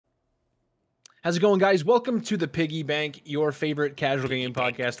How's it going, guys? Welcome to the Piggy Bank, your favorite casual gaming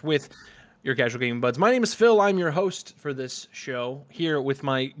podcast with your casual gaming buds. My name is Phil. I'm your host for this show. Here with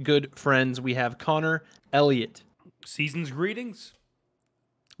my good friends, we have Connor, Elliott. Season's greetings.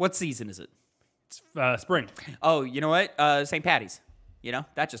 What season is it? It's spring. Oh, you know what? St. Patty's. You know,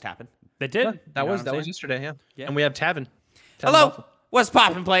 that just happened. That did? That know was what I'm yesterday, yeah. Yeah. And we have Tavin. Hello. Bothel. What's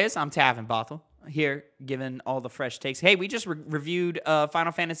poppin', players? I'm Tavin Bothel here, giving all the fresh takes. Hey, we just reviewed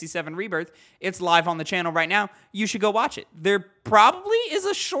Final Fantasy VII Rebirth. It's live on the channel right now. You should go watch it. There probably is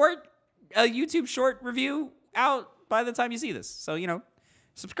a YouTube short review out by the time you see this. So, you know,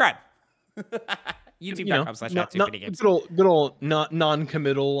 subscribe. YouTube.com/@2PiggyGames. Good old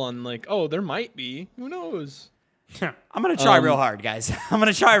non-committal on like, oh, there might be. Who knows? I'm going to try real hard, guys. I'm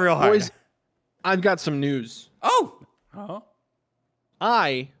going to try real hard. Boys, I've got some news. Oh.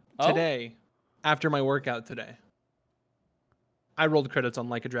 Today, after my workout today, I rolled credits on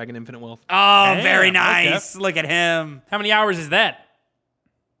Like a Dragon Infinite Wealth. Oh, Damn, very nice. okay. Look at him. How many hours is that?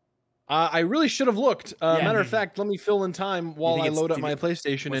 I really should have looked. Matter of fact, let me fill in time while I load up my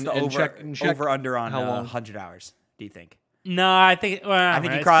PlayStation and check over under on how long. 100 hours. Do you think? No, I think. Well, I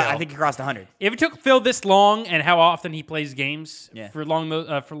think you crossed 100. If it took Phil this long and how often he plays games Yeah. for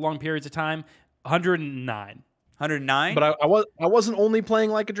long periods of time, 109. 109. But I wasn't only playing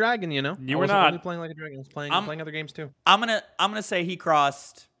Like a Dragon, you know. You I were wasn't not. only playing Like a Dragon. I was playing other games too. I'm gonna say he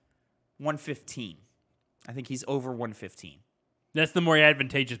crossed 115. I think he's over 115. That's the more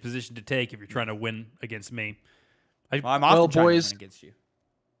advantageous position to take if you're trying to win against me. Well, I'm often trying to win boys, against you.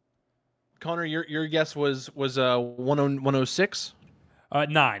 Connor, your guess was 106?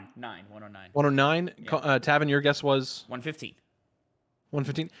 9. 109. 109? Yeah. Tavin, your guess was 115.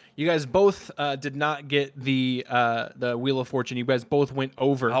 115. You guys both did not get the Wheel of Fortune. You guys both went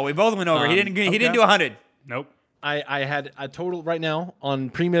over. Oh, we both went over. He didn't do 100. Nope. I had a total right now on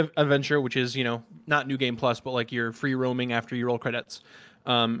Premium Adventure, which is, you know, not New Game Plus, but like your free roaming after you roll credits.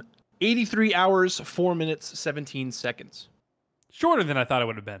 83 hours, 4 minutes, 17 seconds. Shorter than I thought it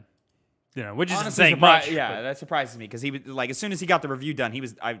would have been. You know, which isn't Honestly, saying much. Yeah, but- that surprises me because he was like, as soon as he got the review done, he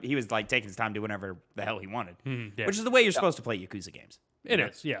was like taking his time to do whatever the hell he wanted, yeah. which is the way you're supposed to play Yakuza games. It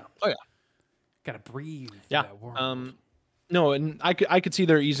is, yeah. Oh, yeah. Gotta breathe. for Yeah. that world. No, and I could see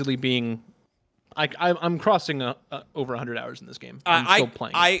there easily being... I'm crossing over 100 hours in this game. I'm still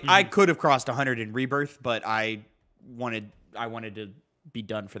playing. I could have crossed 100 in Rebirth, but I wanted to be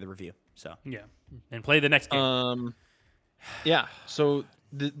done for the review. So Yeah. And play the next game. Yeah, so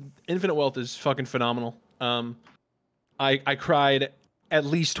the Infinite Wealth is fucking phenomenal. I cried at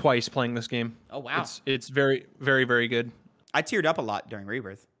least twice playing this game. Oh wow, it's very, very, very good. I teared up a lot during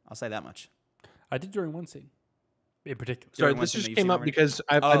Rebirth. I'll say that much. I did during one scene. In particular. Sorry, During one this scene just that you've came seen up already? because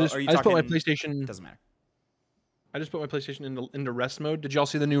I just put my PlayStation. Doesn't matter. I just put my PlayStation into rest mode. Did y'all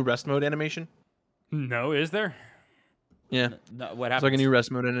see the new rest mode animation? No, is there? Yeah, No, what it's happens? like a new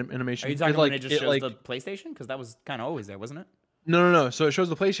rest mode animation. Are you talking It, when like, it just shows like, the PlayStation? Because that was kind of always there, wasn't it? No. So it shows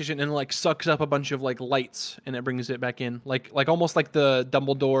the PlayStation and like sucks up a bunch of like lights and it brings it back in, like almost like the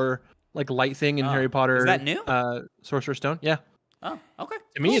Dumbledore like light thing in Harry Potter. Is that new? Sorcerer's Stone. Yeah, Oh, okay.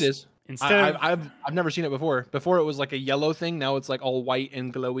 to me it is. Instead of I've never seen it before. Before it was like a yellow thing. Now it's like all white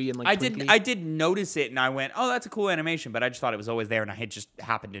and glowy and like. I did notice it, and I went, "Oh, that's a cool animation," but I just thought it was always there, and I had just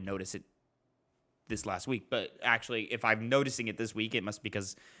happened to notice it this last week. But actually, if I'm noticing it this week, it must be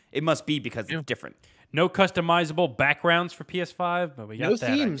because it's different. no customizable backgrounds for PS5, but we got No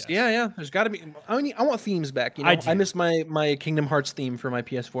that, I themes. guess. Yeah. There's got to be. I want themes back. You know, I do. I miss my Kingdom Hearts theme for my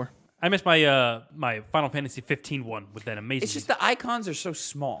PS4. I miss my my Final Fantasy 15 one with that amazing. It's just the icons are so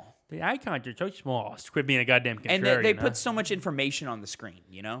small. the icons are so small. Quit being a goddamn contrarian. And they huh? put so much information on the screen,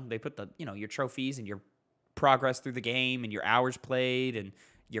 you know? They put your trophies and your progress through the game and your hours played and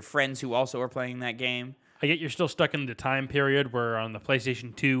your friends who also are playing that game. I get you're still stuck in the time period where on the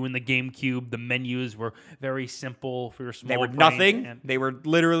PlayStation 2 and the GameCube, the menus were very simple for your small They were brain nothing. and- They were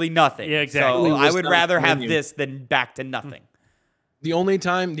literally nothing. Yeah, exactly. So It I was would not rather a have menu. this than back to nothing. The only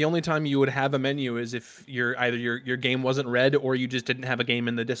time you would have a menu is if either your game wasn't read or you just didn't have a game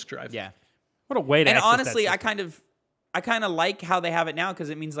in the disk drive. Yeah. What a way to And access that honestly, I system. kind of like how they have it now because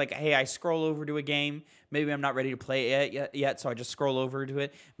it means like, hey, I scroll over to a game. Maybe I'm not ready to play it yet, so I just scroll over to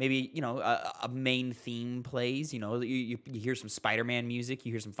it. Maybe a main theme plays. You hear some Spider-Man music.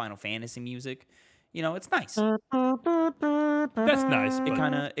 You hear some Final Fantasy music. It's nice. That's nice.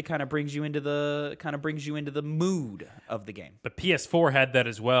 It kind of brings you into the mood of the game. But PS4 had that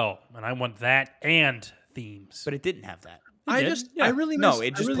as well, and I want that and themes. But it didn't have that. I really miss, No,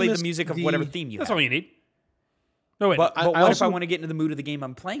 it just I really played miss the music of whatever theme you That's have. all you need. No, wait. But I what if I also- want to get into the mood of the game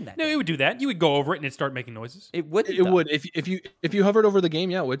I'm playing that no, day? it would do that. You would go over it and it'd start making noises. It would. It would if you hovered over the game.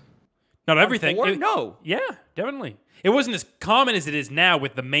 Yeah, it would. Not everything. No. Yeah, definitely. It wasn't as common as it is now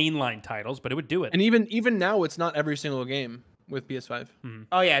with the mainline titles, but it would do it. And even now, it's not every single game with PS5.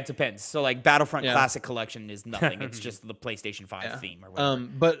 Oh yeah, it depends. So like Battlefront Classic Collection is nothing. It's just the PlayStation 5 theme or whatever.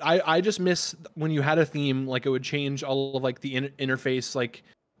 But I just miss when you had a theme, like it would change all of like the interface like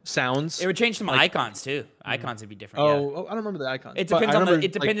sounds. It would change some icons too. Icons would be different. Yeah. Oh, I don't remember the icons. It depends on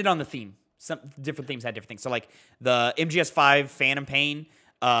it depended on the theme. Some different themes had different things. So like the MGS5 Phantom Pain,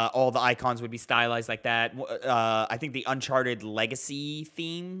 all the icons would be stylized like that. I think the Uncharted Legacy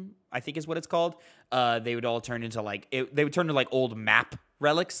theme, I think is what it's called. They would all turn into like they would turn to like old map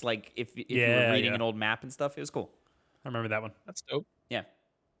relics. Like if you were reading an old map and stuff, it was cool. I remember that one. That's dope. Yeah.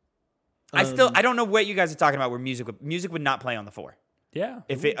 I don't know what you guys are talking about. Where music would not play on the 4. Yeah.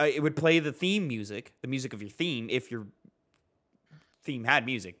 If it would play the theme music, the music of your theme, if your theme had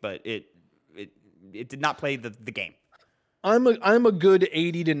music, but it did not play the game. I'm a good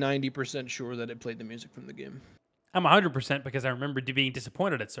 80 to 90% sure that it played the music from the game. I'm 100% because I remember being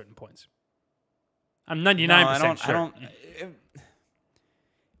disappointed at certain points. I'm 99% sure.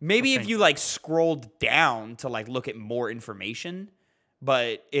 Maybe if you like scrolled down to like look at more information,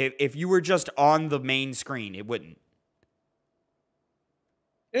 but if you were just on the main screen, it wouldn't.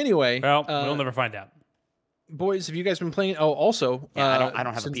 Anyway, well, we'll never find out. Boys, have you guys been playing? Oh, also, I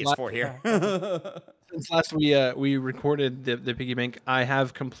don't have a PS4 here. Since last we recorded the Piggy Bank, I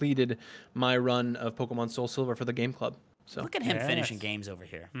have completed my run of Pokemon Soul Silver for the Game Club. So look at him finishing games over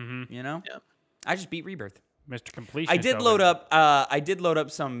here. You know, I just beat Rebirth. Mr. Completion. I did load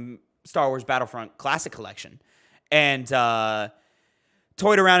up some Star Wars Battlefront Classic Collection, and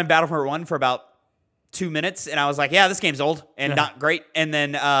toyed around in Battlefront 1 for about 2 minutes, and I was like, yeah, this game's old and not great. And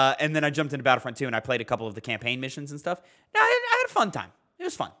then I jumped into Battlefront 2 and I played a couple of the campaign missions and stuff. I had a fun time. It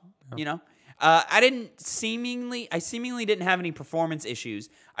was fun, you know. I seemingly didn't have any performance issues.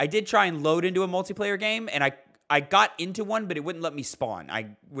 I did try and load into a multiplayer game, and I got into one, but it wouldn't let me spawn.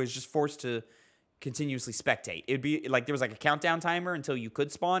 I was just forced to continuously spectate. It'd be like there was like a countdown timer until you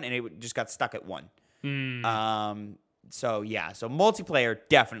could spawn, and it just got stuck at 1. So yeah, so multiplayer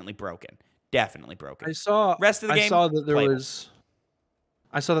definitely broken. Definitely broken. I saw rest of the game. I saw that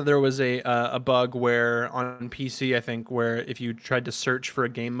there was a bug where on PC, I think, where if you tried to search for a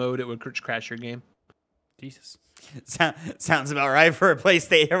game mode, it would crash your game. Jesus. Sounds about right for a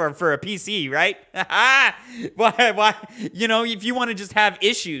PlayStation or for a PC, right? Why? You know, if you want to just have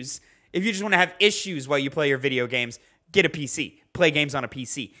issues, if you just want to have issues while you play your video games, get a PC. Play games on a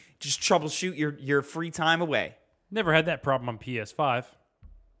PC. Just troubleshoot your free time away. Never had that problem on PS5.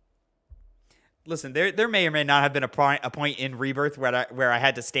 Listen, there may or may not have been a point in Rebirth where I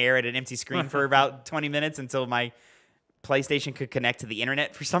had to stare at an empty screen for about 20 minutes until my PlayStation could connect to the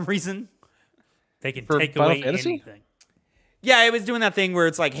internet for some reason. They can take away anything. Yeah, it was doing that thing where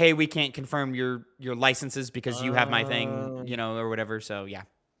it's like, hey, we can't confirm your licenses because you have my thing, you know, or whatever. So yeah.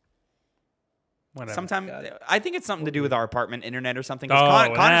 Whatever. Sometimes I think it's something to do with our apartment internet or something.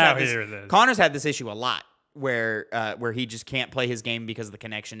 Connor's had this issue a lot. Where he just can't play his game because the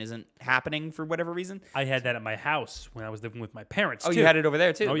connection isn't happening for whatever reason. I had that at my house when I was living with my parents. Oh, you had it over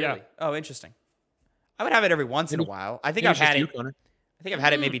there too? Oh, yeah. Really? Oh, interesting. I would have it every once in a while. I think I've had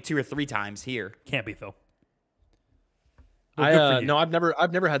it maybe 2 or 3 times here. Can't be Phil. No, I've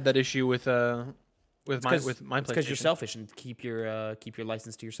never had that issue with my PlayStation. Because you're selfish and keep your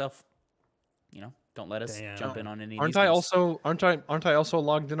license to yourself. You know, don't let us jump in on any. Aren't I also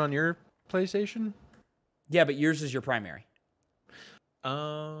logged in on your PlayStation? Yeah, but yours is your primary.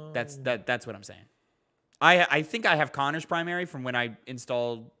 That's what I'm saying. I think I have Connor's primary from when I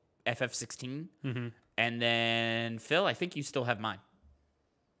installed FF16. And then Phil, I think you still have mine.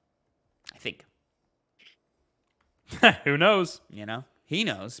 I think. Who knows? You know? He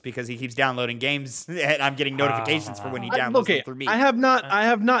knows because he keeps downloading games and I'm getting notifications for when he downloads them through me. I have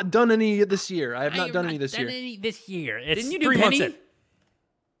not done any this year. I have not done any this year. Didn't you do Penny?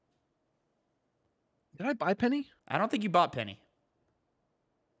 Did I buy Penny? I don't think you bought Penny.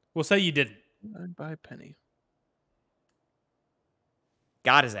 We'll say you didn't. Did I buy Penny?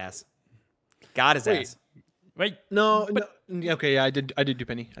 Got his ass. Wait. No. Okay, yeah, I did do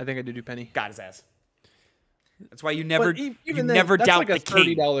Penny. I think I did do Penny. Got his ass. That's why you never doubt like the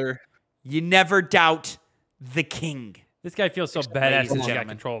king. You never doubt the king. This guy feels so badass he's got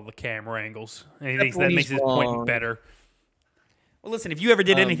control of the camera angles. And he thinks that makes his point better. Well, listen, if you ever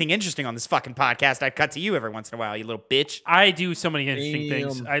did anything interesting on this fucking podcast, I'd cut to you every once in a while, you little bitch. I do so many interesting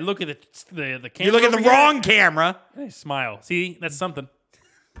things. I look at the camera. You look at the wrong camera. I smile. See, that's something.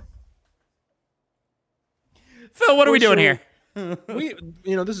 Phil, what are we doing here?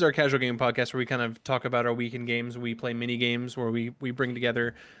 This is our casual game podcast where we kind of talk about our weekend games. We play mini games where we bring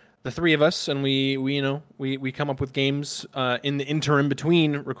together the three of us, and we come up with games in the interim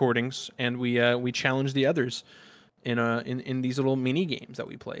between recordings, and we challenge the others in these little mini games that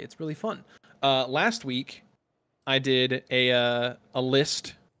we play. It's really fun. Last week, I did a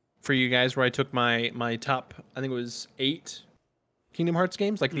list for you guys where I took my top, I think it was 8 Kingdom Hearts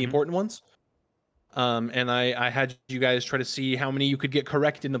games, like the important ones. And I had you guys try to see how many you could get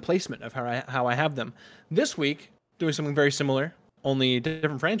correct in the placement of how I have them. This week, doing something very similar, only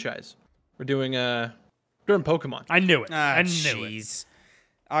different franchise. We're doing Pokemon. I knew it. I knew it.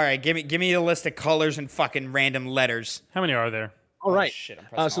 All right, give me a list of colors and fucking random letters. How many are there? All right. Shit,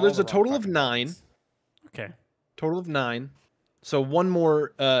 so there's a total of 9. Okay. Total of 9. So one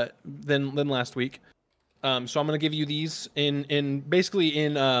more than last week. So I'm gonna give you these in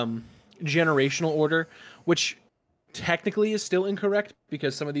generational order, which technically is still incorrect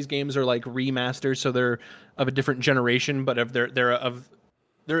because some of these games are like remasters, so they're of a different generation, but they're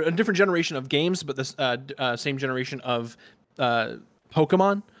a different generation of games, but this same generation of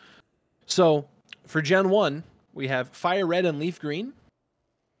Pokemon. So for Gen 1, we have Fire Red and Leaf Green.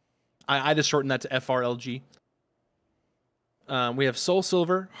 I just shortened that to FRLG. We have Soul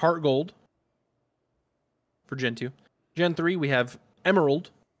Silver, Heart Gold for Gen 2. Gen 3, we have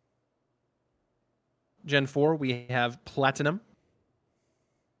Emerald. Gen 4, we have Platinum.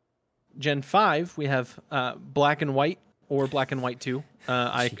 Gen 5, we have Black and White or Black and White 2.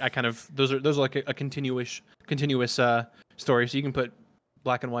 I kind of those are like a continuous story, so you can put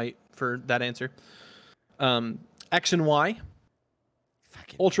Black and White for that answer. X and Y,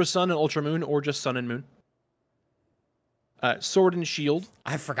 Ultra Sun and Ultra Moon, or just Sun and Moon. Sword and Shield.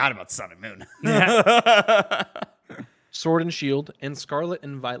 I forgot about Sun and Moon. Sword and Shield, and Scarlet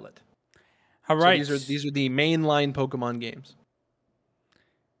and Violet. All right. So these are the mainline Pokemon games.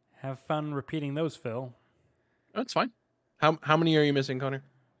 Have fun repeating those, Phil. That's fine. How many are you missing, Connor?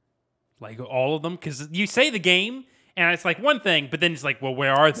 Like all of them? Because you say the game, and it's like one thing, but then it's like, well,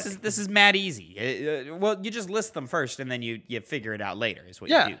 where are they? This is mad easy. Well, you just list them first, and then you figure it out later. Is what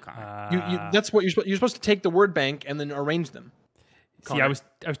you do, Connor. That's what you're supposed to take the word bank and then arrange them. See, I was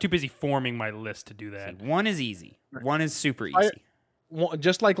too busy forming my list to do that. See, one is easy. One is super easy.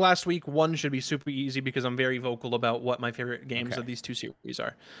 Just like last week, one should be super easy because I'm very vocal about what my favorite games of these two series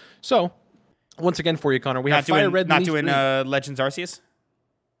are. So, once again for you, Connor, we have Fire Red. Not doing Legends Arceus.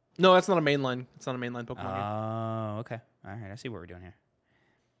 No, that's not a mainline. It's not a mainline Pokemon game. Oh, okay. All right, I see what we're doing here.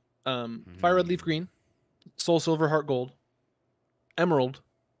 Fire Red, Leaf Green, Soul Silver, Heart Gold, Emerald,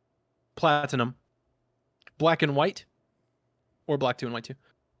 Platinum, Black and White, or Black 2 and White 2,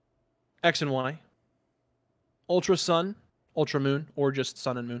 X and Y, Ultra Sun, Ultra Moon, or just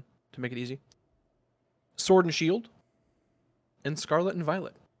Sun and Moon to make it easy, Sword and Shield, and Scarlet and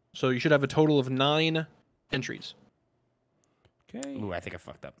Violet. So you should have a total of 9 entries. Okay. Ooh, I think I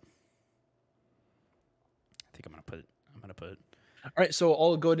fucked up. I think I'm gonna put it. All right, so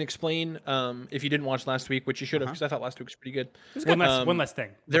I'll go ahead and explain. If you didn't watch last week, which you should have, because I thought last week was pretty good. One last thing.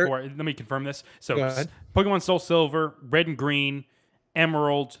 Let me confirm this. So, Pokemon Soul Silver, Red and Green,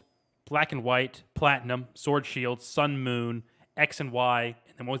 Emerald, Black and White, Platinum, Sword Shield, Sun Moon, X and Y,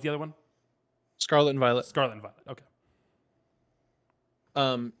 and then what was the other one? Scarlet and Violet. Scarlet and Violet.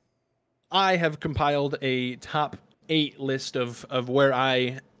 Okay. I have compiled a top 8 list of where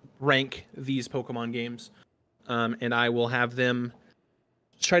I rank these Pokemon games. And I will have them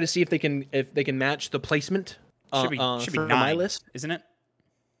try to see if they can match the placement. Should be 9, for my list, isn't it?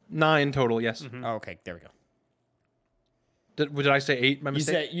 9 total, yes. Mm-hmm. Oh, okay, there we go. Did I say 8 by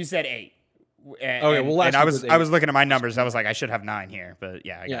mistake? You said 8. Okay, well, last week I was looking at my numbers. I was like, I should have 9 here, but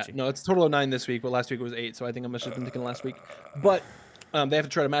yeah, I got you. No, it's a total of 9 this week, but last week it was 8, so I think I must have been thinking last week. But they have to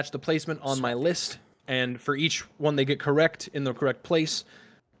try to match the placement on my list, and for each one they get correct in the correct place,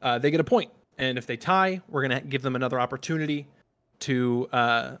 they get a point. And if they tie, we're going to give them another opportunity to,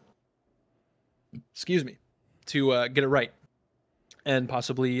 get it right and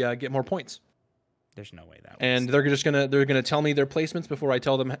possibly get more points. There's no way that. And they're gonna tell me their placements before I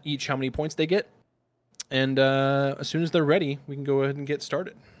tell them each how many points they get. And as soon as they're ready, we can go ahead and get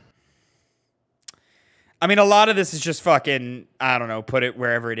started. I mean, a lot of this is just fucking, I don't know, put it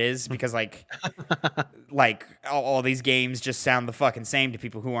wherever it is, because like all these games just sound the fucking same to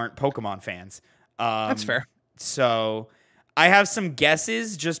people who aren't Pokemon fans. That's fair. So I have some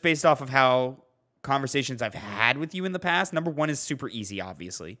guesses just based off of how conversations I've had with you in the past. Number 1 is super easy,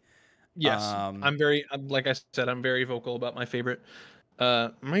 obviously. Yes, like I said, I'm very vocal about my favorite.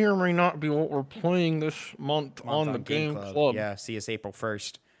 May or may not be what we're playing this month on the Game Club. Yeah, see us April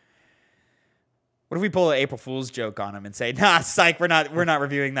 1st. What if we pull an April Fool's joke on him and say, "Nah, psych, we're not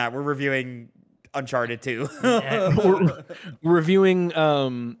reviewing that. We're reviewing Uncharted 2." We're reviewing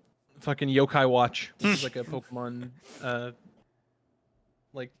fucking Yokai Watch, which is like a Pokemon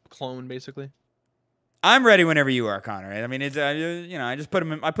like clone, basically. I'm ready whenever you are, Connor. I mean, it's I just put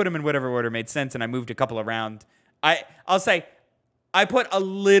them in whatever order made sense, and I moved a couple around. I'll say I put a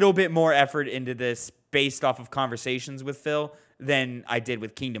little bit more effort into this based off of conversations with Phil than I did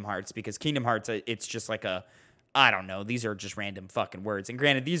with Kingdom Hearts, because Kingdom Hearts, it's just like I don't know, these are just random fucking words. And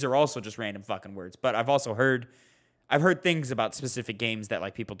granted, these are also just random fucking words, but I've heard things about specific games that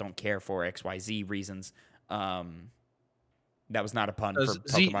like people don't care for XYZ reasons. That was not a pun for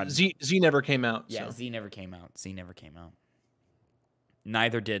Pokemon. Z never came out. Yeah, so. Z never came out. Z never came out.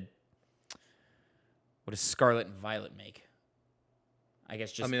 Neither did. What does Scarlet and Violet make? I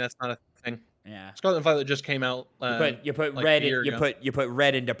guess just. I mean, that's not a thing. Yeah. Scarlet and Violet just came out. You put like red. You put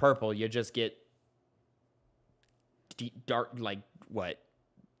red into purple. You just get dark. Like what?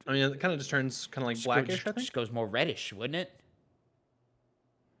 I mean, it kind of just turns kind of like blackish. I think just goes more reddish, wouldn't it?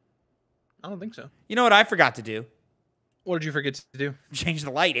 I don't think so. You know what I forgot to do? What did you forget to do? Change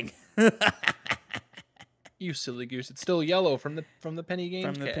the lighting. You silly goose! It's still yellow from the Penny Games.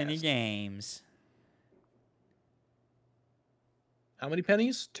 From the Penny Games. How many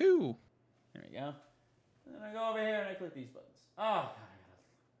pennies? 2. There we go. And then I go over here and I click these buttons. Oh.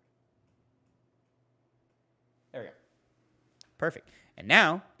 There we go. Perfect. And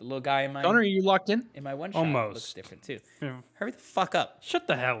now the little guy in my. Connor, are you locked in? In my one shot Almost. looks different too. Yeah. Hurry the fuck up. Shut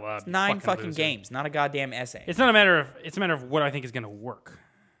the hell up. It's 9 fucking loser. games, not a goddamn essay. It's not a matter of. It's a matter of what I think is going to work.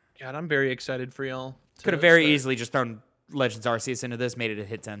 God, I'm very excited for y'all. Could have very easily just thrown Legends Arceus into this, made it a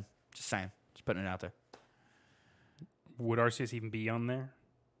hit 10. Just saying. Just putting it out there. Would Arceus even be on there?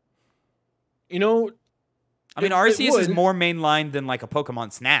 You know, I mean, Arceus is more mainline than like a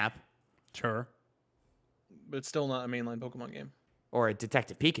Pokemon Snap. Sure. But it's still not a mainline Pokemon game. Or a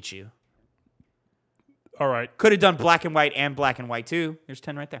Detective Pikachu. All right. Could have done Black and White and Black and White too. There's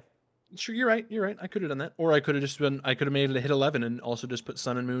 10 right there. Sure, you're right. You're right. I could have done that. Or I could have just been. I could have made it a hit 11 and also just put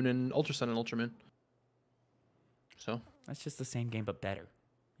Sun and Moon and Ultra Sun and Ultra Moon. So that's just the same game but better.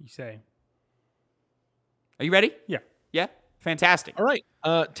 You say. Are you ready? Yeah. Yeah. Fantastic. all right,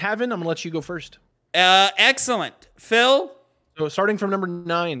 Tavin, I'm gonna let you go first. Excellent. Phil. So starting from number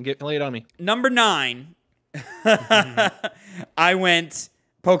 9, lay it on me. Number 9. I went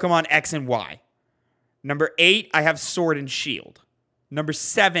Pokemon X and Y. Number 8, I have Sword and Shield. Number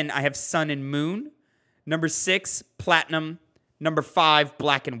 7, I have Sun and Moon. Number 6, Platinum. Number 5,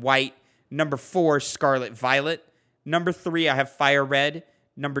 Black and White. Number 4, Scarlet Violet. Number 3, I have Fire Red.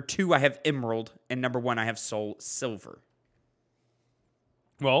 Number 2, I have Emerald. And number 1, I have Soul Silver.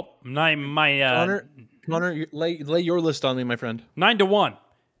 Well, my Connor, lay your list on me, my friend. 9-1.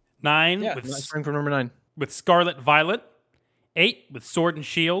 9 Yeah, with starting from number 9. with Scarlet Violet. 8 with Sword and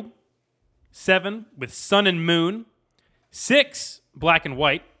Shield. 7 with Sun and Moon. 6 Black and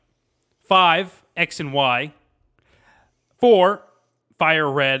White. 5 X and Y. 4 Fire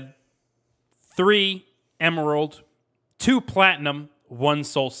Red. 3 Emerald. 2 Platinum. 1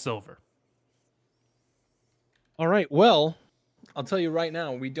 Soul Silver. All right, well, I'll tell you right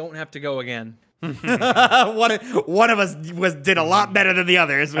now, we don't have to go again. One of us did a lot better than the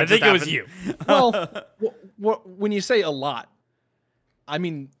others. I think it was you. Well, when you say a lot, I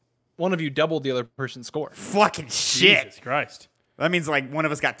mean, one of you doubled the other person's score. Fucking shit. Jesus Christ. That means like one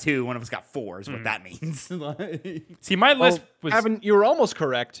of us got 2, one of us got 4 is what that means. See, my list was... Tavin, you were almost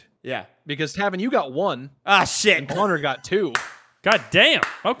correct. Yeah. Because Tavin, you got 1. Ah, shit. And Connor got 2. God damn.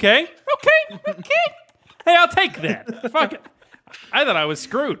 Okay. Hey, I'll take that. Fuck it. I thought I was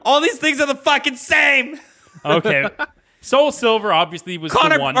screwed. All these things are the fucking same. Okay. Soul Silver obviously was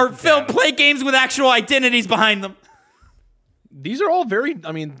Connor the one. or Phil play games with actual identities behind them. These are all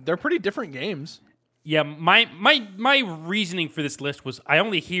they're pretty different games. Yeah, my reasoning for this list was I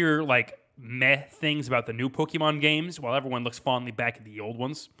only hear like meh things about the new Pokemon games while everyone looks fondly back at the old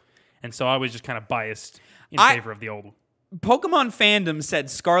ones. And so I was just kind of biased in favor of the old one. Pokemon fandom said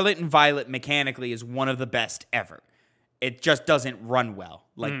Scarlet and Violet mechanically is one of the best ever. It just doesn't run well.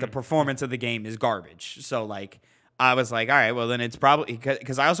 Like, the performance of the game is garbage. So, like, I was like, all right, well, then it's probably...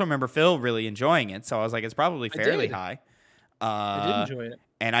 Because I also remember Phil really enjoying it, so I was like, it's probably fairly high. I did enjoy it.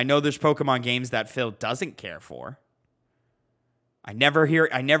 And I know there's Pokemon games that Phil doesn't care for. I never hear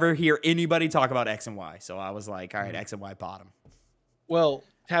anybody talk about X and Y, so I was like, all right, X and Y bottom. Well,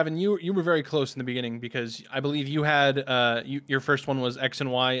 Tavin, you were very close in the beginning because I believe you had your first one was X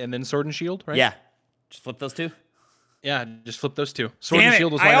and Y and then Sword and Shield, right? Yeah. Just flip those 2? Yeah, just flip those 2. Sword Damn and it.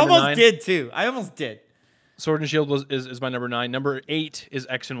 Shield was my I number almost 9. did too. I almost did. Sword and Shield is my number 9. Number 8 is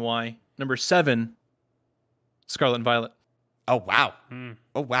X and Y. Number 7, Scarlet and Violet. Oh wow.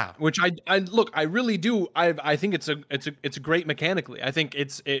 Oh wow. Which I really do. I think it's a great mechanically. I think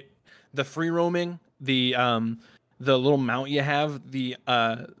the free roaming, the little mount you have, the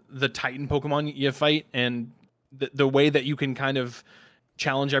Titan Pokemon you fight, and the way that you can kind of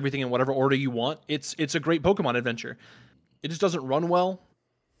challenge everything in whatever order you want. It's a great Pokemon adventure. It just doesn't run well.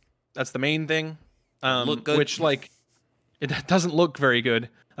 That's the main thing. Look good. Which like it doesn't look very good.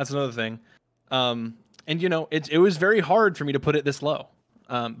 That's another thing. And you know, it was very hard for me to put it this low.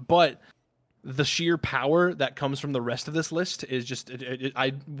 But the sheer power that comes from the rest of this list is just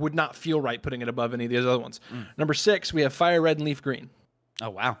I would not feel right putting it above any of these other ones. Number 6, we have Fire Red and Leaf Green.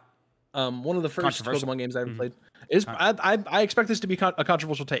 Oh wow. One of the first Pokemon games I ever played. I expect this to be a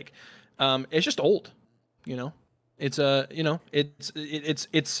controversial take. It's just old, you know. It's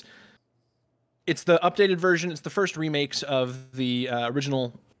it's the updated version. It's the first remakes of the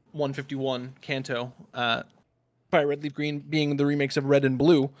original 151 Kanto. Fire Red, Leaf Green being the remakes of Red and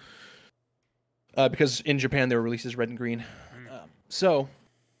Blue. Because in Japan they were released as Red and Green. So,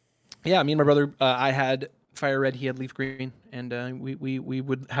 yeah, me and my brother, I had Fire Red, he had Leaf Green, and we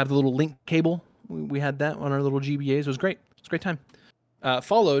would have the little link cable. We had that on our little GBAs. It was great. It was a great time.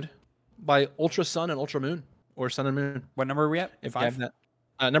 Followed by Ultra Sun and Ultra Moon, or Sun and Moon. What number are we at? If 5?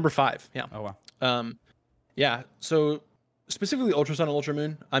 Number 5. Yeah. Oh wow. Yeah. So specifically Ultra Sun and Ultra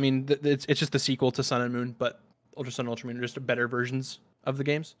Moon. I mean, it's just the sequel to Sun and Moon, but Ultra Sun and Ultra Moon are just better versions of the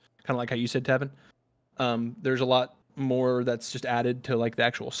games. Kind of like how you said, Tavin. There's a lot more that's just added to like the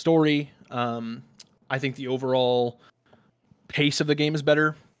actual story. I think the overall pace of the game is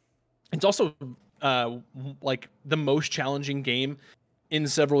better. It's also like the most challenging game in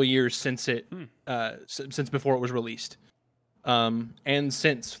several years since since before it was released. And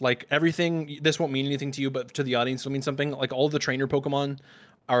since like everything, this won't mean anything to you, but to the audience it'll mean something. Like all the trainer Pokemon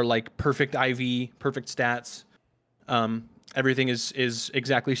are like perfect IV, perfect stats. Everything is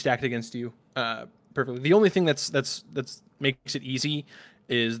exactly stacked against you perfectly. The only thing that's makes it easy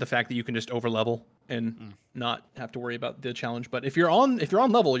is the fact that you can just overlevel and not have to worry about the challenge. But if you're on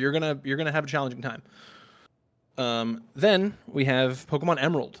level, you're gonna have a challenging time. Then we have Pokemon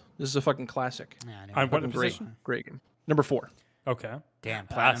Emerald. This is a fucking classic. On what position? Great game. Number 4. Okay. Damn,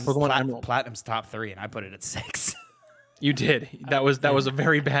 Platinum's top 3, and I put it at 6. You did. That was a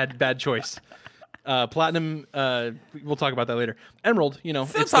very bad choice. Platinum, we'll talk about that later. Emerald, you know,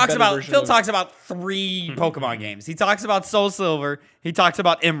 Phil talks about 3 Pokemon games. He talks about Soul Silver. He talks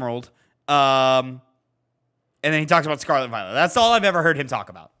about Emerald. And then he talks about Scarlet Violet. That's all I've ever heard him talk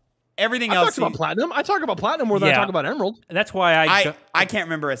about. Everything else. About Platinum. I talk about Platinum more than I talk about Emerald. That's why I can't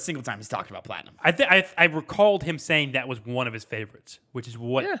remember a single time he's talked about Platinum. I recalled him saying that was one of his favorites, which is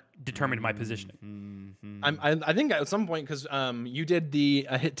what determined my positioning. I think at some point, because you did the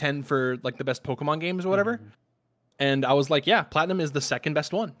hit 10 for like the best Pokemon games or whatever, and I was like, yeah, Platinum is the second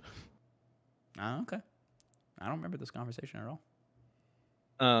best one. Oh, okay. I don't remember this conversation at all.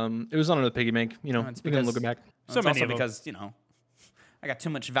 It was on the Piggy Bank. You know, you can look it back. So many because you know. I got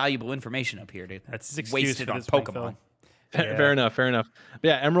too much valuable information up here, dude. That's wasted on Pokemon. Fair enough. But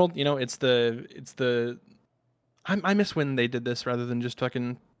yeah, Emerald, you know, it's the I miss when they did this rather than just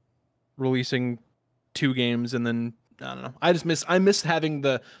fucking releasing 2 games and then I don't know. I miss having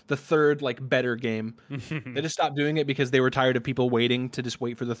the third like better game. They just stopped doing it because they were tired of people waiting to just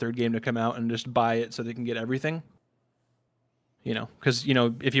wait for the third game to come out and just buy it so they can get everything. You know, because you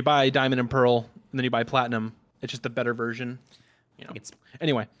know, if you buy Diamond and Pearl and then you buy Platinum, it's just the better version. You know.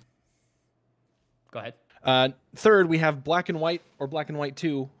 Anyway, go ahead. Third, we have Black and White or Black and White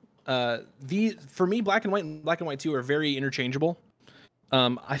 2. For me, Black and White 2 are very interchangeable.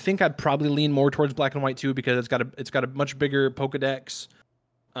 I think I'd probably lean more towards Black and White 2 because it's got a much bigger Pokedex.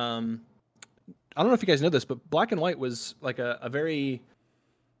 I don't know if you guys know this, but Black and White was like a very.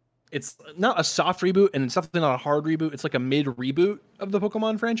 It's not a soft reboot and it's definitely not a hard reboot. It's like a mid reboot of the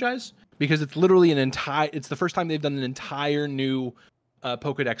Pokemon franchise because it's literally it's the first time they've done an entire new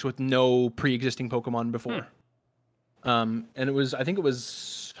Pokedex with no pre-existing Pokemon before. And I think it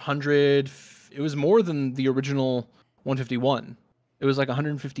was 100. It was more than the original 151. It was like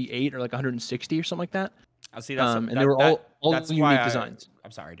 158 or like 160 or something like that. I'll see. And they were all unique designs.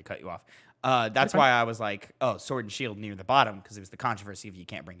 I'm sorry to cut you off. That's why I was like, oh, Sword and Shield near the bottom because it was the controversy of you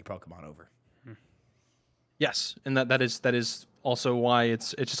can't bring your Pokemon over. Yes, and that is also why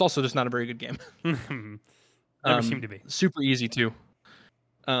it's just not a very good game. Never seemed to be. Super easy too.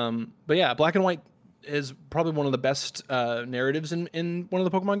 But yeah, Black and White is probably one of the best narratives in one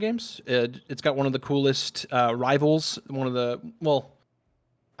of the Pokemon games. It's got one of the coolest rivals. I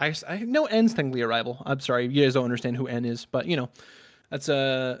know N's technically a rival. I'm sorry, you guys don't understand who N is, but you know. That's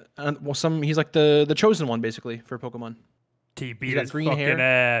he's like the chosen one basically for Pokemon. He beat his green fucking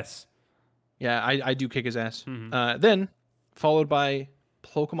ass. Yeah, I do kick his ass. Then followed by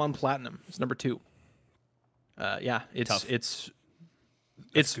Pokemon Platinum is number 2. Yeah, it's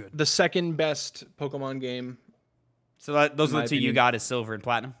good. the second best Pokemon game. So those are the 2 you got is Silver and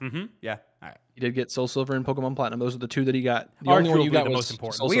Platinum? Mm-hmm. Yeah. All right. He did get Soul Silver and Pokemon Platinum. Those are the 2 that he got. The only one you got the was most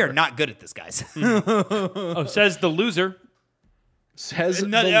important. Soul We Silver. are not good at this, guys. Oh, says the loser. Says the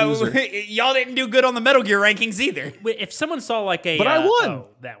loser. Y'all didn't do good on the Metal Gear rankings either. Wait, if someone saw like a... But I won. Oh,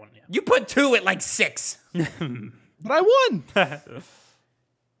 that one, yeah. You put 2 at like 6. But I won.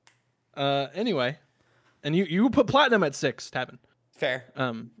 Anyway, and you put Platinum at 6, Tavin. Fair.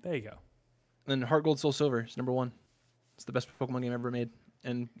 There you go. Then Heart Gold Soul Silver is number 1. It's the best Pokemon game ever made,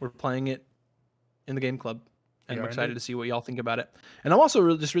 and we're playing it in the game club, and I'm excited to see what y'all think about it. And I'm also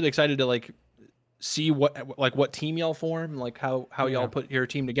really excited to like see what team y'all form, like how y'all put your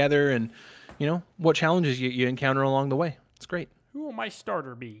team together, and you know what challenges you encounter along the way. It's great. Who will my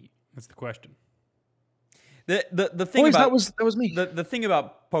starter be? That's the question. The thing Boys, about that was me. The thing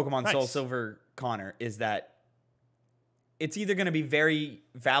about Pokemon Soul Nice. Silver, Connor, is that it's either going to be very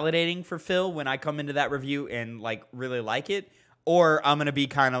validating for Phil when I come into that review and like really like it, or I'm going to be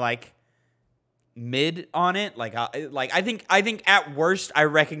kind of like mid on it. I think at worst I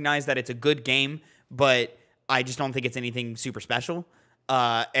recognize that it's a good game, but I just don't think it's anything super special.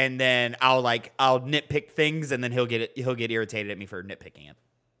 And then I'll nitpick things, and then he'll get irritated at me for nitpicking it.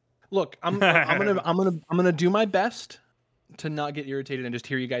 Look, I'm gonna do my best to not get irritated and just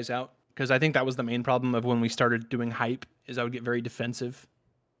hear you guys out, because I think that was the main problem of when we started doing hype, is I would get very defensive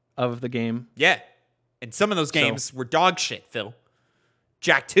of the game. Yeah, and some of those games were dog shit, Phil.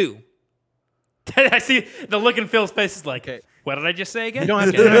 Jack 2. I see the look in Phil's face is like, Okay. what did I just say again? You don't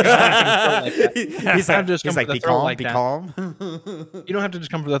have to. He's like, be calm, be calm. You don't have to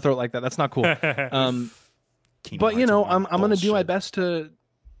just come for the throat like that. That's not cool. But you know, I'm gonna do my best to.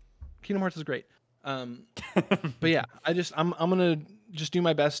 Kingdom Hearts is great. But yeah, I'm gonna just do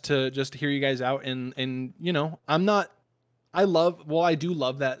my best to just hear you guys out, and you know, I do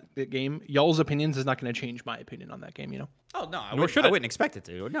love that game. Y'all's opinions is not going to change my opinion on that game, you know? Oh, no, I should it. wouldn't expect it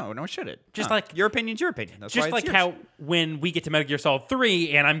to. No, should it? Just like your opinion's your opinion. That's just why like it's yours. how when we get to Metal Gear Solid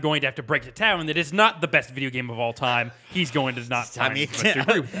 3 and I'm going to have to break to Tavin that it's not the best video game of all time, he's going to not I mean,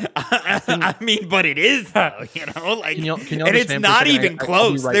 agree with that. but it is, though, you know? Like, Can y'all and it's not even I'll be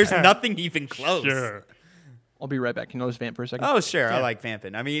close. right There's back. nothing even close. Sure. I'll be right back. Can you just vamp for a second? Oh, sure. I like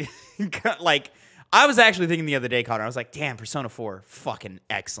vamping. I mean, like, I was actually thinking the other day, Connor, I was like, damn, Persona 4, fucking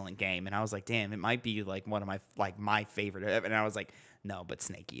excellent game. And I was like, damn, it might be like one of my favorite. And I was like, no, but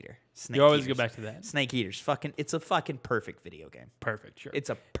Snake Eater. You always go back to that. Snake Eater's it's a fucking perfect video game. Perfect, sure. It's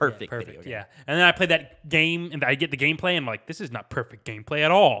a perfect video game. Yeah. And then I play that game and I get the gameplay and I'm like, this is not perfect gameplay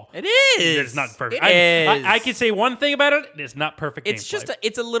at all. It is. It's not perfect. It is. I can say one thing about it. It's not perfect It's gameplay. just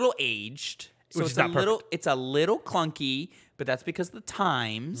it's a little aged. So Which is not it's a little clunky, but that's because of the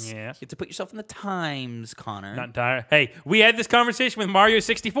times. Yes. You have to put yourself in the times, Connor. Not tired. Hey, we had this conversation with Mario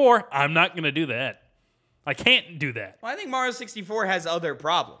 64. I'm not going to do that. I can't do that. Well, I think Mario 64 has other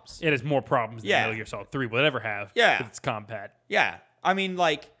problems. It has more problems than Yeah. Metal Gear Solid 3 will ever have. Yeah. With its compat. Yeah. I mean,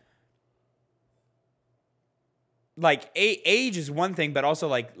 like age is one thing, but also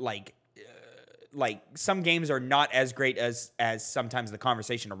like some games are not as great as sometimes the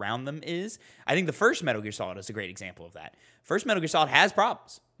conversation around them is. I think the first Metal Gear Solid is a great example of that. First Metal Gear Solid has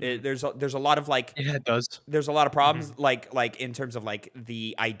problems. There's a lot of like Yeah, it does. there's a lot of problems like in terms of like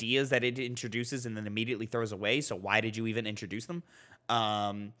the ideas that it introduces and then immediately throws away. So why did you even introduce them?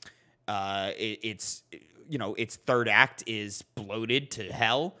 It's you know, its third act is bloated to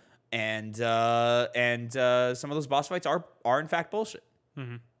hell, and some of those boss fights are in fact bullshit.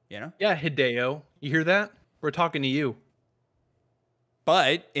 You know? Yeah, Hideo. You hear that? We're talking to you.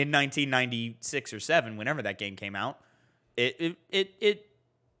 But in 1996 or 7, whenever that game came out, it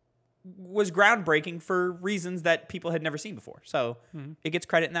was groundbreaking for reasons that people had never seen before. So it gets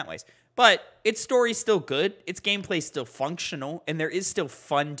credit in that ways. But its story's still good. Its gameplay's still functional, and there is still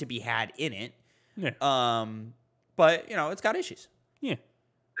fun to be had in it. Yeah. But you know, it's got issues. Yeah.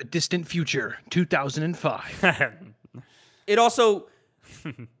 A Distant Future, 2005. It also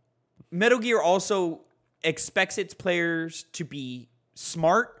Metal Gear also expects its players to be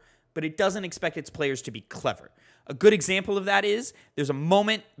smart, but it doesn't expect its players to be clever. A good example of that is there's a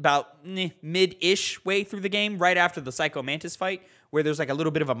moment about mid-ish way through the game, right after the Psycho Mantis fight, where there's like a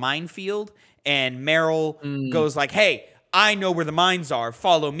little bit of a minefield, and Meryl goes like, "Hey, I know where the mines are.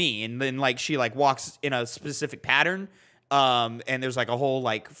 Follow me." And then like she like walks in a specific pattern, and there's like a whole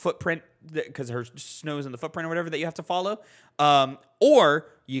like footprint because her snow's in the footprint or whatever that you have to follow. Or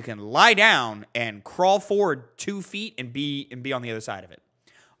you can lie down and crawl forward 2 feet and be on the other side of it.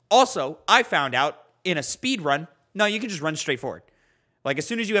 Also, I found out in a speed run, no, you can just run straight forward. Like as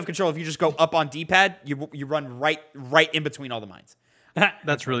soon as you have control, if you just go up on D-pad, you run right in between all the mines.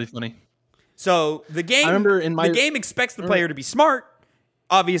 That's really funny. So the game, the game expects the player to be smart,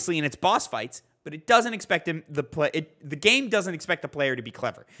 obviously in its boss fights, but it doesn't expect the game doesn't expect the player to be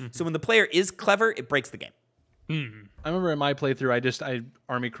clever. So when the player is clever, it breaks the game. I remember in my playthrough, I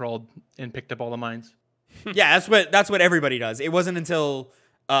army crawled and picked up all the mines. Yeah, that's what everybody does. It wasn't until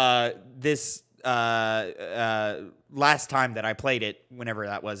this last time that I played it, whenever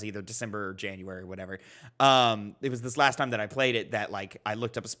that was, either December or January or whatever. It was this last time that I played it that like I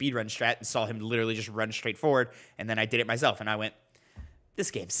looked up a speedrun strat and saw him literally just run straight forward, and then I did it myself, and I went,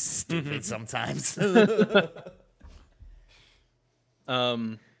 "This game's stupid sometimes." That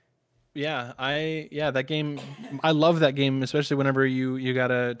game, I love that game, especially whenever you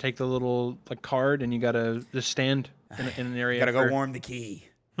gotta take the little like card and you gotta just stand in an area. You gotta go warm the key.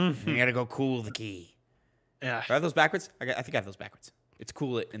 You gotta go cool the key. Yeah. Do I have those backwards? I think I have those backwards. It's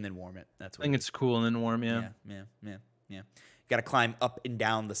cool it and then warm it. That's what I think it's cool and then warm. Yeah. You gotta climb up and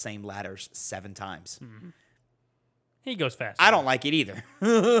down the same ladders 7 times. He goes fast. I don't like it either.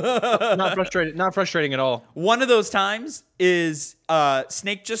 Not frustrating at all. One of those times is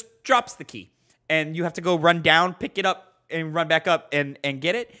Snake just drops the key, and you have to go run down, pick it up, and run back up and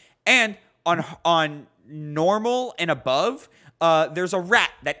get it. And on normal and above, there's a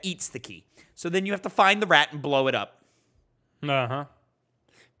rat that eats the key. So then you have to find the rat and blow it up. That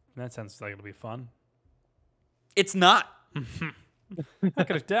sounds like it'll be fun. It's not. I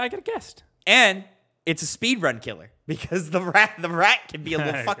could have guessed. And it's a speedrun killer because the rat can be a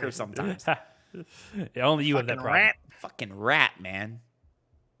little fucker sometimes. Yeah, only you have that problem. Fucking rat, man.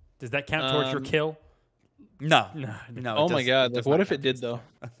 Does that count towards your kill? No. Oh my god! Like, what if it did though?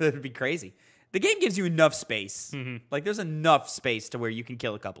 That'd be crazy. The game gives you enough space. Like there's enough space to where you can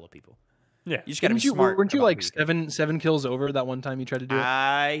kill a couple of people. Yeah, you just gotta be smart. Weren't you like seven kills over that one time you tried to do it?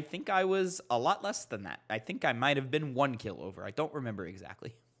 I think I was a lot less than that. I think I might have been 1 kill over. I don't remember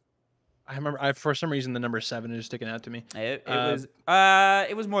exactly. I remember. For some reason, the number 7 is sticking out to me. It was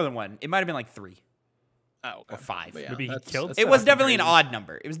more than 1. It might have been like 3. Oh, okay. Or 5. Yeah, maybe he killed. It was definitely an odd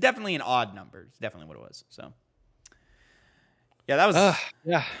number. It was definitely an odd number. It's definitely what it was. So, yeah, that was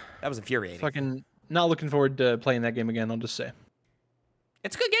that was infuriating. Fucking not looking forward to playing that game again. I'll just say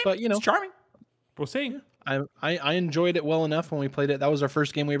it's a good game, but it's charming. We'll see. I enjoyed it well enough when we played it. That was our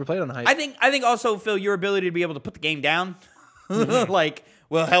first game we ever played on Hype. I think also, Phil, your ability to be able to put the game down, like,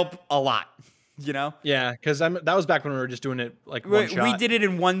 will help a lot. You know? Yeah, because that was back when we were just doing it like one shot. We did it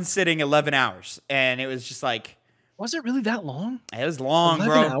in one sitting, 11 hours, and it was just like. Was it really that long? It was long, 11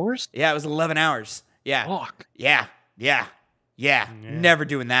 bro. Hours? Yeah, it was 11 hours. Yeah. Fuck. Yeah. Never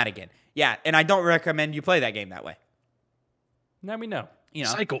doing that again. Yeah, and I don't recommend you play that game that way. Now we know. You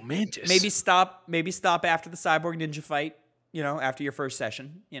know, Psycho Mantis. Maybe stop after the Cyborg Ninja fight. You know, after your first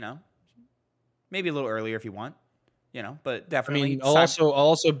session. You know, maybe a little earlier if you want. You know, but definitely. I mean, I'll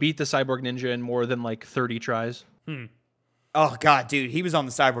also beat the Cyborg Ninja in more than like 30 tries. Oh god, dude, he was on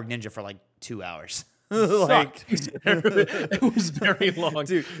the Cyborg Ninja for like 2 hours. Like, it was very long,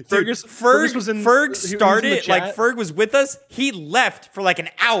 dude. Ferg was in. Ferg started like Ferg was with us. He left for like an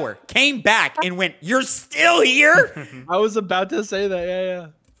hour, came back and went, "You're still here?" I was about to say that. Yeah.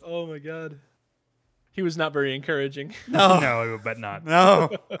 Oh my god, he was not very encouraging. No, but not. No.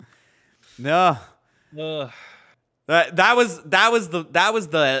 Ugh. That was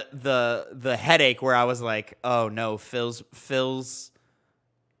the headache where I was like, oh no, Phil's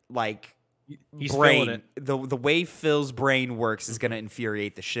like. He's brain, the way Phil's brain works is gonna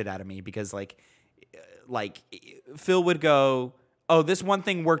infuriate the shit out of me because like Phil would go, oh, this one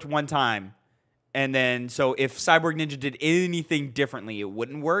thing worked one time, and then so if Cyborg Ninja did anything differently, it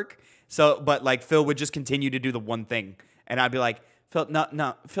wouldn't work. So, but like Phil would just continue to do the one thing, and I'd be like, Phil,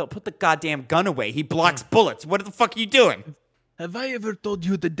 no, Phil, put the goddamn gun away. He blocks bullets. What the fuck are you doing? Have I ever told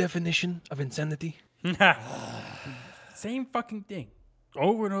you the definition of insanity? Same fucking thing.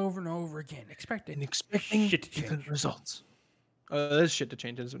 Over and over and over again. Expecting shit to change. Different results. There's shit to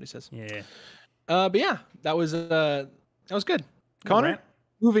change, is what he says. Yeah. But yeah, that was good. Connor,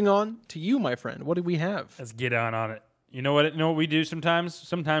 moving on to you, my friend. What do we have? Let's get on it. You know what we do sometimes?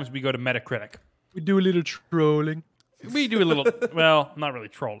 Sometimes we go to Metacritic. We do a little trolling. We do a little, well, not really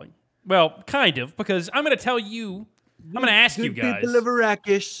trolling. Well, kind of, because I'm going to tell you, I'm going to ask you guys. People of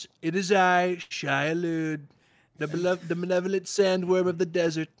Arrakis, it is I, Shia Lud. The malevolent sandworm of the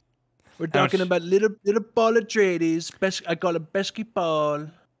desert. We're talking about little Paul Atreides. I call him Pesky Paul.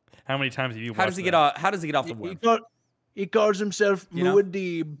 How many times have you watched How does he get off the web? He calls himself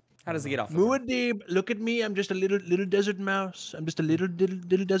Muad'Dib. How does he get off? Muad'Dib, look at me. I'm just a little desert mouse. I'm just a little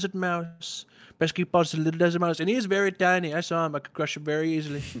desert mouse. Basketball's a little desert mouse, and he is very tiny. I saw him. I could crush him very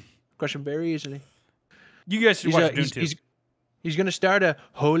easily. You guys should watch Dune 2. He's gonna start a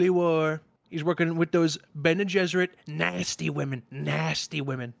holy war. He's working with those Bene Gesserit nasty women.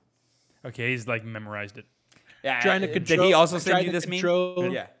 Okay, he's like memorized it. Yeah. Trying to control. Did he also send you this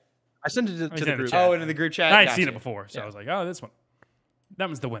meme? Yeah. I sent it to the group. Oh, into the group chat. I had seen it before, so I was like, oh, this one. That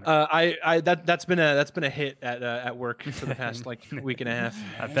was the winner. That's been a hit at work for the past like week and a half.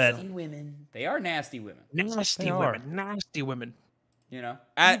 I bet. Nasty women. They are nasty women. Nasty women. You know,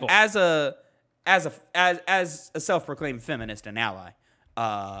 as a self-proclaimed feminist and ally,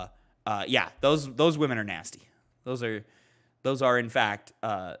 yeah, those women are nasty. Those are in fact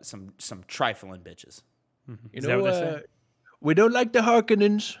some trifling bitches. You know, we don't like the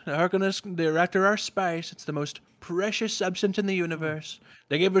Harkonnens. The Harkonnens, they're after our spice. It's the most precious substance in the universe.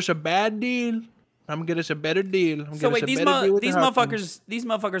 They gave us a bad deal. I'm gonna get us a better deal. So wait, these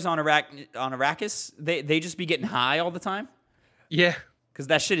motherfuckers on Arrakis, they just be getting high all the time? Yeah, because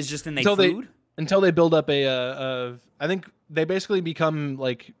that shit is just in their food. Until they build up I think they basically become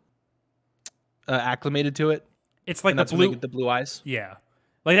like acclimated to it. It's like the blue eyes. Yeah.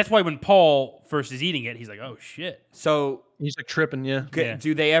 Like, that's why when Paul first is eating it, he's like, oh, shit. So he's, like, tripping, yeah.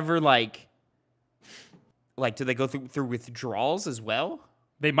 Do they ever, like, do they go through withdrawals as well?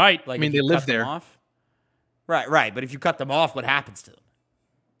 They might. Like, I mean, they live there. Right. But if you cut them off, what happens to them?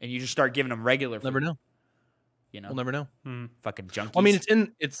 And you just start giving them regular food. Never know. You know? We'll never know. Fucking junkies. Well, I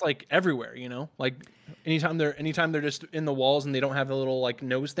mean, it's, like, everywhere, you know? Like, anytime they're just in the walls and they don't have the little, like,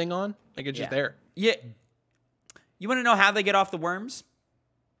 nose thing on, like, it's just there. Yeah. You want to know how they get off the worms?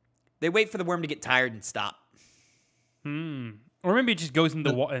 They wait for the worm to get tired and stop. Or maybe it just goes in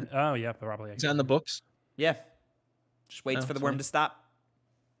the wall. Oh, yeah, probably. Is that in the books? Yeah. Just waits for the worm to stop.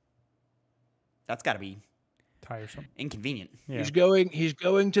 That's got to be tiresome, inconvenient. Yeah. He's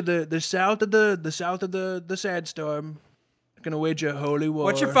going to the south of the sandstorm. Gonna wage a holy war.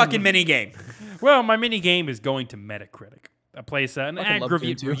 What's your fucking mini game? Well, my mini game is going to Metacritic, a place, an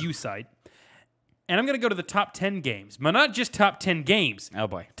review site. And I'm going to go to the top 10 games. But not just top 10 games. Oh,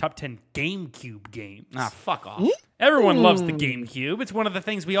 boy. Top 10 GameCube games. Ah, fuck off. Everyone loves the GameCube. It's one of the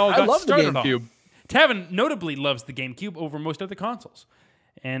things we all got started on. Tavin notably loves the GameCube over most other consoles.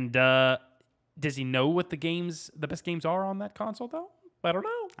 And does he know what the best games are on that console, though? I don't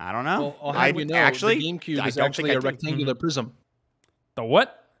know. I don't know. Well, how do you know? Actually, the GameCube is actually a rectangular prism. The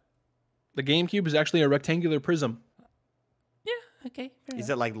what? The GameCube is actually a rectangular prism. Okay.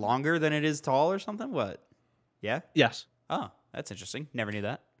 Is it like longer than it is tall or something? What? Yeah? Yes. Oh, that's interesting. Never knew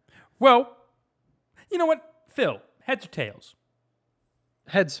that. Well, you know what? Phil, heads or tails?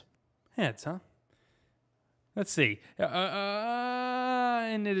 Heads. Heads, huh? Let's see.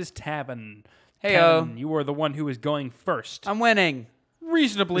 And it is Tavin. Hey-o. You are the one who is going first. I'm winning.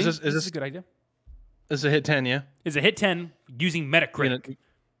 Reasonably. Is this a good idea? This is a hit 10, yeah? It's a hit 10 using Metacritic.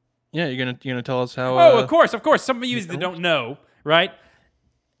 You're gonna tell us how... of course. Some of you that don't know... Right?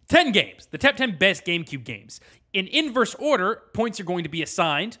 10 games. The top 10 best GameCube games. In inverse order, points are going to be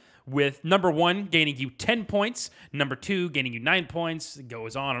assigned, with number 1 gaining you 10 points, number 2 gaining you 9 points. It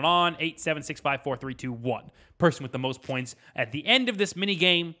goes on and on. 8, 7, 6, 5, 4, 3, 2, 1. Person with the most points at the end of this mini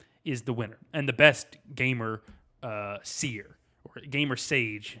game is the winner. And the best gamer seer, or gamer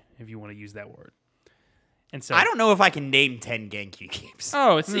sage, if you want to use that word. And so, I don't know if I can name 10 GameCube games.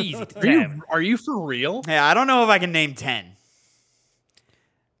 Oh, it's easy. Are you for real? Yeah, I don't know if I can name 10.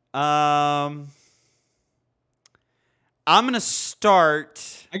 I'm gonna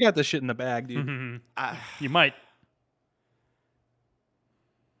start. I got this shit in the bag, dude. You might.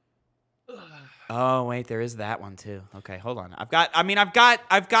 Oh wait, there is that one too. Okay, hold on. I've got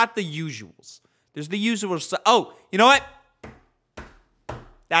the usuals. There's the usual. Oh, you know what?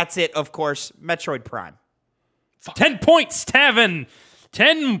 That's it. Of course, Metroid Prime. 10 points, Tavin.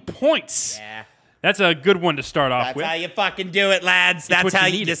 10 points. Yeah. That's a good one to start off with. That's how you fucking do it, lads. That's how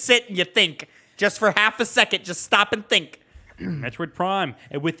you sit and you think. Just for half a second, just stop and think. Metroid Prime.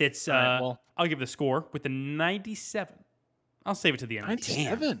 And with its, I'll give the score with the 97. I'll save it to the end.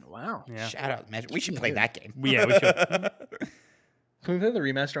 97? Wow. Yeah. Shout out, Metroid. We should play that game. Yeah, we should. Can we play the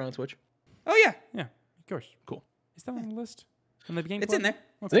remaster on Switch? Oh, yeah. Yeah, of course. Cool. Is that on the list? On the game it's in there.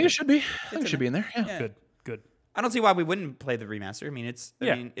 I think it should be. It should be in there. Yeah. Good. I don't see why we wouldn't play the remaster. I mean, it's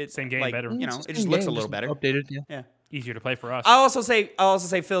same game, like, better. You know, it just looks a little better. Updated, yeah. Easier to play for us. I'll also say,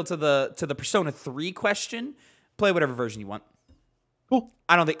 Phil, to the Persona 3 question, play whatever version you want. Cool.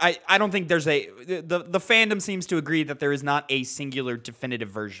 I don't think there's the fandom seems to agree that there is not a singular definitive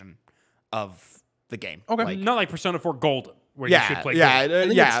version of the game. Okay. Not like Persona 4 Golden. where you should play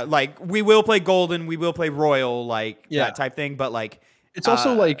yeah. Like we will play Golden, we will play Royal, like that type thing. But like, it's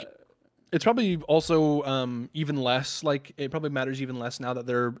also like, it's probably also even less. Like it probably matters even less now that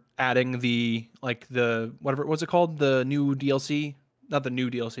they're adding the whatever, what's it called, the new DLC. Not the new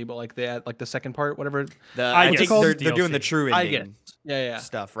DLC, but like they add like the second part, whatever. I think they're doing the true ending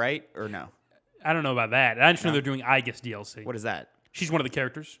stuff, right? Or no? I don't know about that. I just know they're doing Aegis DLC. What is that? She's one of the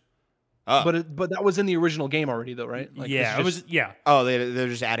characters. Oh. But that was in the original game already, though, right? Like, yeah, it was. Yeah. Oh, they're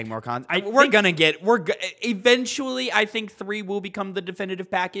just adding more content. Eventually. I think 3 will become the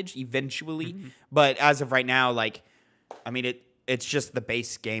definitive package eventually, but as of right now, like, I mean, it's just the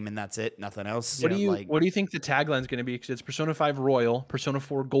base game and that's it, nothing else. What do you think the tagline's going to be? Because it's Persona 5 Royal, Persona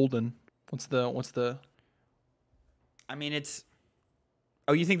 4 Golden. What's the? I mean, it's.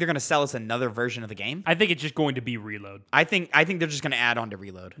 Oh, you think they're going to sell us another version of the game? I think it's just going to be Reload. I think they're just going to add on to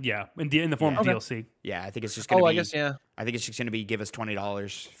Reload. Yeah, in the form of DLC. Yeah, I think it's just going to be. I guess, yeah. I think it's just going to be give us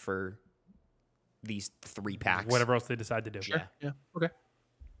 $20 for these 3 packs. Whatever else they decide to do. Sure. Yeah. Okay.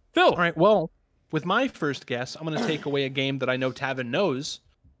 Phil. All right. Well, with my first guess, I'm going to take away a game that I know Tavin knows.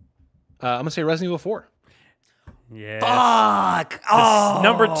 I'm going to say Resident Evil 4. Yeah. Fuck. Oh.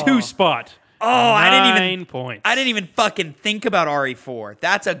 Number 2 spot. Oh, I points. didn't even fucking think about RE4.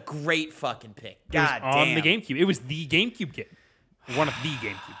 That's a great fucking pick. God damn. On the GameCube. It was the GameCube game. One of the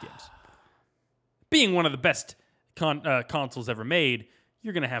GameCube games. Being one of the best consoles ever made,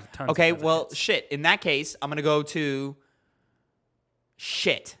 you're going to have tons Okay, of well, hits. shit. In that case, I'm going to go to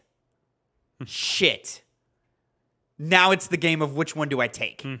shit. Now it's the game of which one do I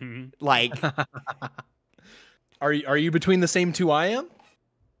take? Like, are you between the same 2 I am?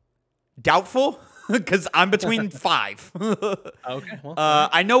 Doubtful, because I'm between 5. Okay. Well,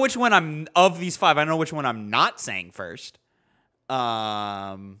 I know which one I'm of these 5. I know which one I'm not saying first.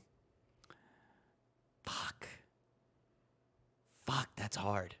 Fuck, that's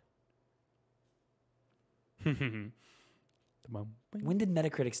hard. When did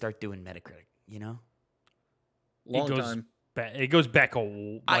Metacritic start doing Metacritic? You know, long time. It goes back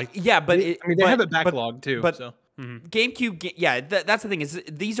a yeah, but they have it backlogged too. But so. GameCube, that's the thing is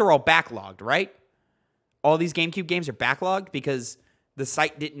these are all backlogged, right? All these GameCube games are backlogged because the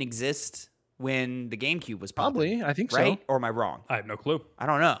site didn't exist when the GameCube was popping. Probably, I think right? so. Or am I wrong? I have no clue. I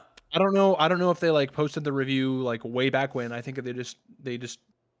don't know. I don't know if they like posted the review like way back when. I think they just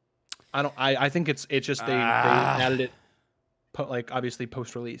I think it's just they added it like obviously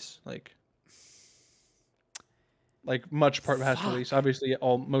post release like much part past release. Obviously,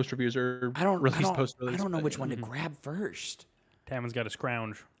 most reviews are released post release. I don't know which one to grab first. Tavin's got a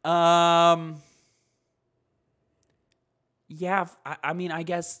scrounge. Yeah, I mean, I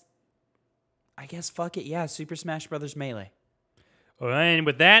guess fuck it. Yeah, Super Smash Brothers Melee. And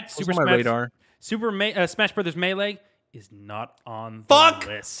with that, Super Smash Brothers Melee is not on the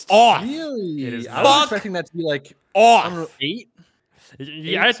list. Off. Really? It is I was expecting that to be like off. I don't know, 8.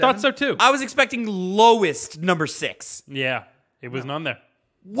 Yeah, I thought so too. I was expecting lowest number 6. Yeah, it wasn't on there.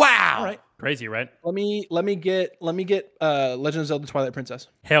 Wow. All right. Crazy, right? Let me get Legend of Zelda Twilight Princess.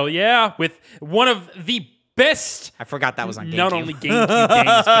 Hell yeah, with one of the best. I forgot that was on GameCube. Not only GameCube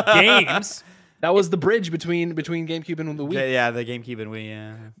games, but games. That was the bridge between GameCube and the Wii. Yeah, the GameCube and Wii.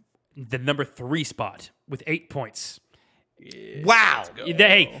 Yeah. The number 3 spot with 8 points. Yeah, wow.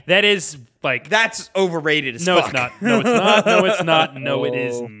 Hey, that is like that's overrated as no, fuck. it's not. No, it's not. No, it's not. No, it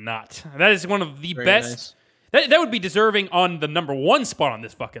is not. That is one of the best. Nice. That would be deserving on the number 1 spot on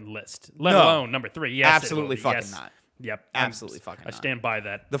this fucking list, let alone number 3. Yes, absolutely fucking not. Yep, absolutely fucking not. I stand by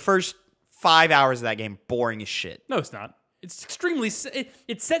that. The first 5 hours of that game, boring as shit. No, it's not. It's extremely.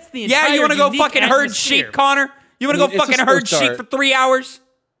 It sets the entire. Yeah, you want to go fucking herd sheep, Connor? You want to go fucking herd sheep for 3 hours?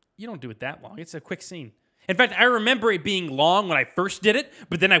 You don't do it that long. It's a quick scene. In fact, I remember it being long when I first did it,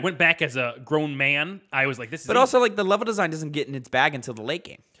 but then I went back as a grown man. I was like, this is. But also, like, the level design doesn't get in its bag until the late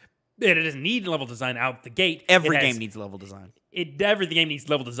game. It doesn't need level design out the gate. Every game needs level design. Every game needs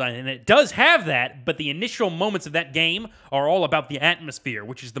level design, and it does have that, but the initial moments of that game are all about the atmosphere,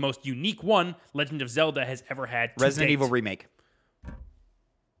 which is the most unique one Legend of Zelda has ever had to Resident date. Evil Remake.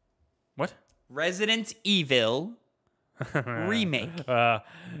 What? Resident Evil Remake.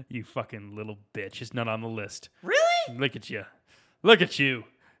 You fucking little bitch. It's not on the list. Really? Look at you. Look at you.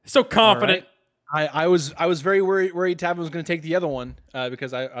 So confident. Right. I was very worried Tavin was going to take the other one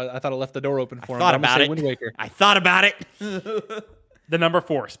because I thought I left the door open for him. I thought about it. Wind Waker. I thought about it. The number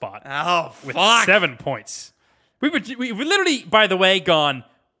 4 spot. Oh, with fuck. 7 points. We've literally, by the way, gone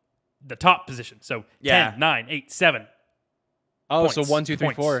the top position. So 10, 9, 8, 7. Oh, points. So 1, 2, 3,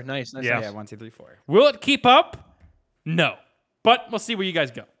 Points. 4. Nice. Yeah, 1, 2, 3, 4. Will it keep up? No. But we'll see where you guys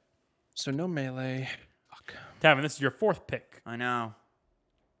go. So no Melee. Fuck. Tavin, this is your 4th pick. I know.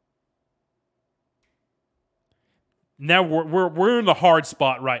 Now we're in the hard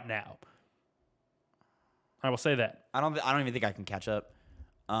spot right now. I will say that. I don't even think I can catch up.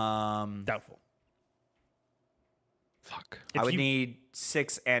 Doubtful. Fuck. I would need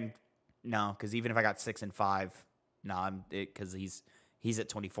 6 and no, because even if I got 6 and 5, no, because he's at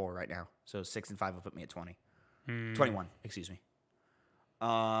 24 right now. So 6 and 5 will put me at 20. 21, excuse me.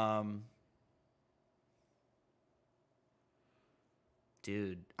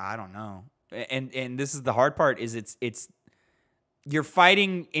 Dude, I don't know. And this is the hard part is it's you're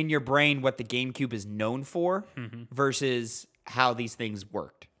fighting in your brain what the GameCube is known for versus how these things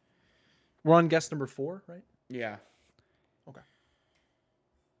worked. We're on guess number 4, right? Yeah. Okay.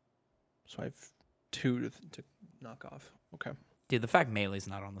 So I have 2 to knock off. Okay. Dude, the fact Melee's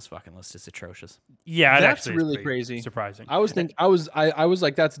not on this fucking list is atrocious. Yeah, that's really crazy. Surprising. I was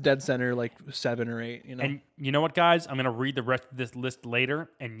like that's dead center, like 7 or 8. You know. And you know what, guys? I'm gonna read the rest of this list later,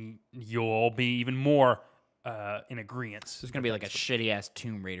 and you'll all be even more in agreement. There's gonna be like a shitty ass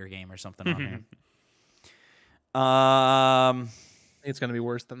Tomb Raider game or something on there. I think it's gonna be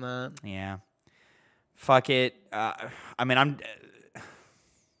worse than that. Yeah. Fuck it. I mean, I'm.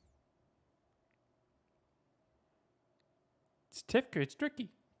 It's tricky.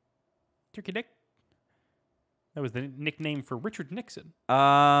 Tricky Dick. That was the nickname for Richard Nixon.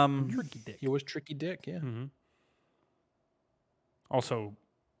 Tricky Dick. He was Tricky Dick, yeah. Also,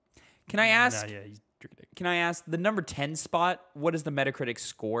 can I ask? yeah, he's Tricky Dick. Can I ask the number 10 spot? What is the Metacritic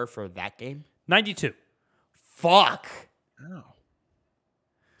score for that game? 92. Fuck. Oh.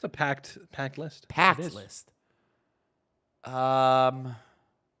 It's a packed list. Packed list. I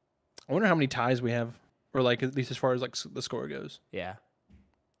wonder how many ties we have, or like at least as far as like the score goes. Yeah.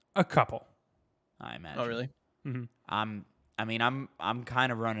 A couple. I imagine. Oh, really? I'm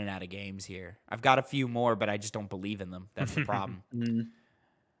kind of running out of games here. I've got a few more, but I just don't believe in them. That's the problem. You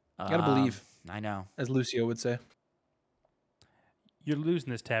gotta believe. I know. As Lucio would say. You're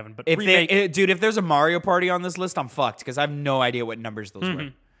losing this, Tavin. But dude, if there's a Mario Party on this list, I'm fucked because I have no idea what numbers those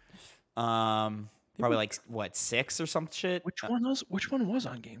were. Probably like what 6 or some shit. Which one was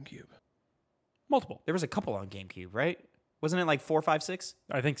on GameCube? Multiple. There was a couple on GameCube, right? Wasn't it like 4, 5, 6?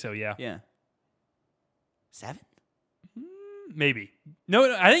 I think so. Yeah. Yeah. 7? Maybe.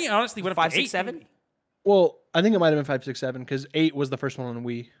 No, I think it honestly went up 5, to 6, 8, 7. maybe. Well, I think it might have been 5, 6, 7 because 8 was the first one on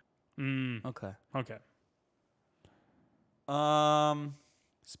Wii. Okay.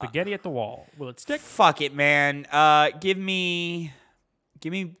 Spaghetti at the wall. Will it stick? Fuck it, man. Give me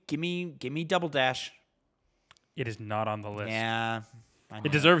Double Dash. It is not on the list. Yeah.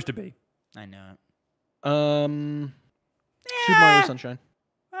 It deserves to be. I know it. Super Mario Sunshine.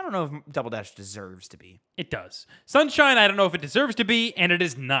 I don't know if Double Dash deserves to be. It does. Sunshine, I don't know if it deserves to be, and it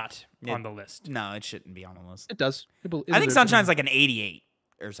is not on the list. No, it shouldn't be on the list. It does. I think Sunshine's like an 88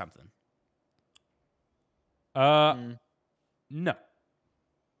 or something. No.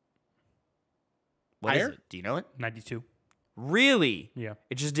 What is it? Do you know it? 92. Really? Yeah.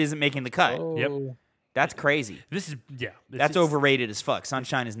 It just isn't making the cut. Oh. Yep. That's crazy. This is That's overrated as fuck.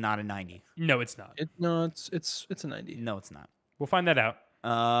 Sunshine is not a 90. No, it's not. It's a 90. No, it's not. We'll find that out.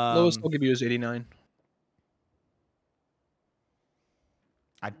 Lowest I'll give you is 89.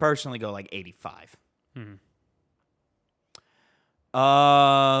 I'd personally go like 85.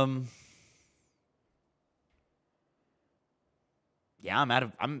 Yeah, I'm out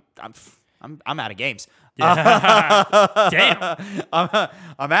of games. Yeah. Damn.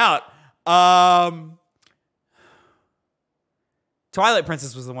 I'm out. Twilight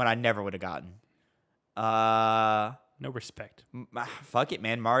Princess was the one I never would have gotten. No respect. Fuck it,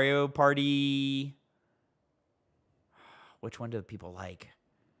 man. Mario Party. Which one do people like?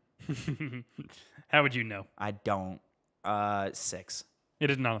 How would you know? I don't. 6. It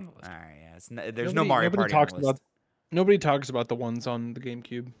is not on the list. All right, yeah. There's no Mario Party on the list. Nobody talks about the ones on the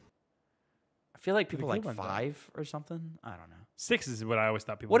GameCube. I feel like people like 5 or something. I don't know. 6 is what I always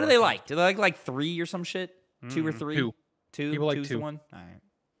thought people. What do they like? Do they like 3 or some shit? 2 or 3? 2. 2. People like Two's 2. The one. All right.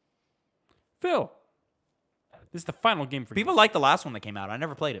 Phil, this is the final game for people you. like the last one that came out. I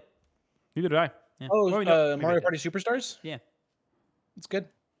never played it. Neither did I. Yeah. Oh, Well, we know- Mario Party Superstars? Yeah, It's good.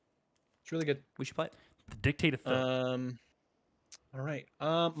 It's really good. we should play it. The dictator Phil. All right.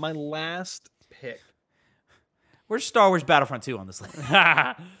 My last pick. Where's Star Wars Battlefront 2 on this list?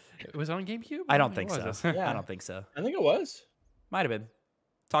 It was on GameCube? I don't think so. Was Yeah. I don't think so. I think it was. Might have been.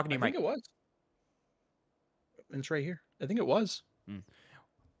 Talking to I you, think Mike. it was. And it's right here. I think it was.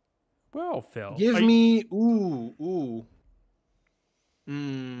 Well, Phil. Give me. Ooh.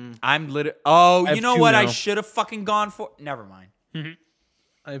 I'm literally. Oh, I you have know 2 what? I now. should have fucking gone for. Never mind.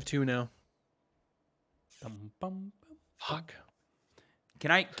 I have 2 now. Fuck.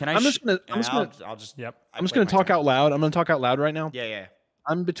 Can I? I'm just gonna. I'll just. Yep. I'm just gonna talk out loud. I'm gonna talk out loud right now. Yeah.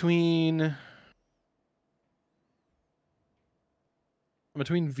 I'm between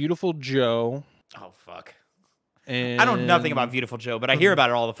Beautiful Joe. Oh fuck. And I know nothing about Beautiful Joe, but I hear about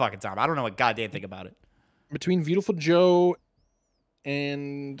it all the fucking time. I don't know a goddamn thing about it. Between Beautiful Joe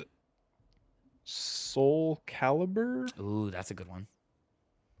and Soul Calibur. Ooh, that's a good one.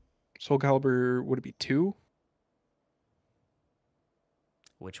 Soul Calibur, would it be 2?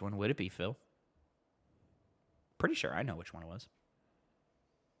 Which one would it be, Phil? Pretty sure I know which one it was.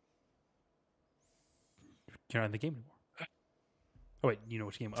 You're not in the game anymore. Oh wait, you know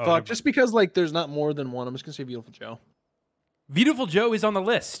which game? Oh, Fuck, just because like there's not more than one, I'm just gonna say Beautiful Joe. Beautiful Joe is on the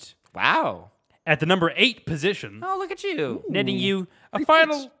list Wow. at the number 8 position, Oh, look at you. netting you a 3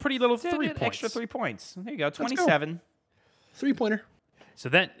 final points. pretty little 3 Did points. extra 3 points. There you go. go. 27. 3-pointer. So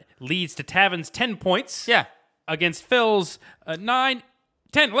that leads to Tavin's 10 points. Yeah. Against Phil's 9,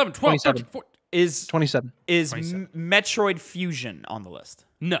 10, 11, 12, 13, 14. Is 27. 27. Metroid Fusion on the list?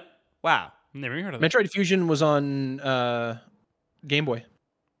 No. Wow. Never even heard of that. Metroid Fusion was on Game Boy.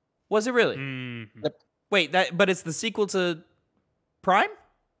 Was it really? Mhm. Yep. Wait, but it's the sequel to Prime?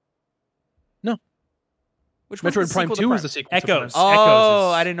 No. Which one's Metroid the Prime sequel to 2 is the sequel. Echoes. To Prime. Oh, Echoes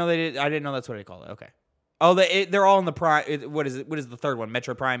is- I didn't know they did. I didn't know that's what they call it. Okay. Oh, they're all in the Prime. What is it? What is the third one?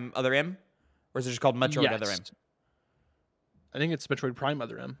 Metroid Prime Other M, or is it just called Metroid Other M? Yes. I think it's Metroid Prime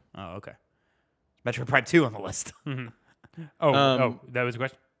Other M. Oh, okay. Metroid Prime 2 on the list. Oh, that was a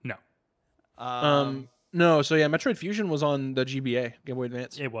question? No. No, so yeah, Metroid Fusion was on the GBA, Game Boy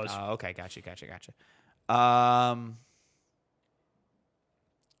Advance. It was. Oh, okay. Gotcha.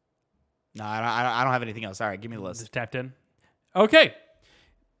 No, I don't have anything else. All right, give me the list. Just tapped in. Okay.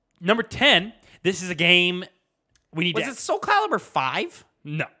 Number 10. This is a game we need Was to... it Soul Calibur 5?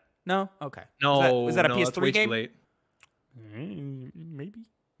 No. No? Okay. No, Was that a no, that's way PS3 too game? late. Maybe.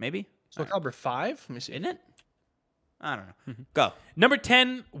 Maybe? Soul Calibur 5? Let me see. Isn't it? I don't know. Go. Number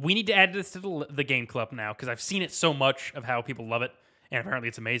 10, we need to add this to the game club now because I've seen it so much of how people love it, and apparently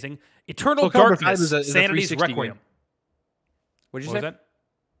it's amazing. Eternal Soul Calibur 5 Darkness, is a Sanity's 360 Requiem. game. What did you What say? was that?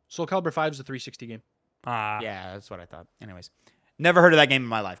 Soul Calibur 5 is a 360 game. Yeah, that's what I thought. Anyways. Never heard of that game in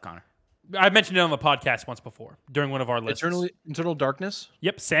my life, Connor. I mentioned it on the podcast once before during one of our lists. Eternal Darkness?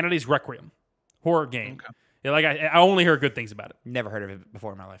 Yep, Sanity's Requiem. Horror game. Okay. Yeah, like I only heard good things about it. Never heard of it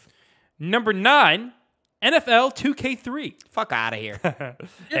before in my life. Number 9, NFL 2K3. Fuck out of here.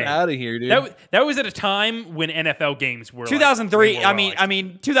 Get out of here, dude. That was at a time when NFL games were 2003. Like, I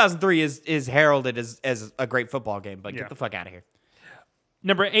mean, 2003 is heralded as a great football game, but Yeah. get the fuck out of here.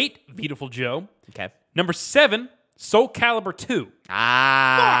 Number 8, Beautiful Joe. Okay. Number 7, Soul Calibur 2.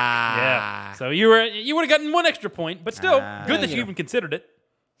 Ah. Yeah. So you would have gotten 1 extra point, but still good that you you know. even considered it.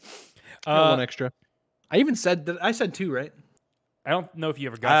 Got 1 extra. I even said that. I said 2, right? I don't know if you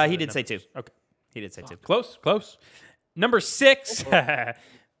ever got. He did say 2. Okay. He did say 2. Close. Number 6,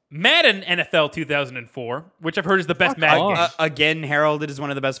 Madden NFL 2004, which I've heard is the best Madden game. Again, heralded as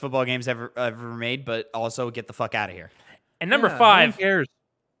one of the best football games ever made, but also get the fuck out of here. And number Yeah, 5, who cares?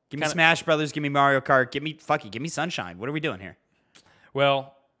 Give me Smash Brothers. Give me Mario Kart. Give me Sunshine. What are we doing here?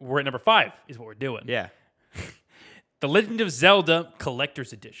 well, we're at number 5 is what we're doing. Yeah. The Legend of Zelda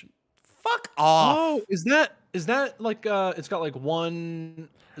Collector's Edition. Fuck off. Oh, is that like it's got like 1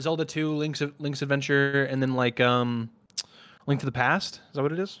 Zelda 2 Link's Adventure and then like Link to the Past? Is that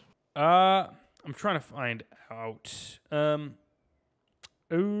what it is? I'm trying to find out.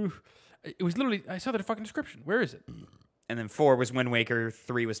 It was literally I saw the fucking description. Where is it? And then 4 was Wind Waker.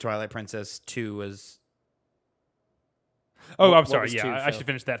 3 was Twilight Princess. 2 was. Oh, I'm What sorry. was Yeah, 2, I Phil? should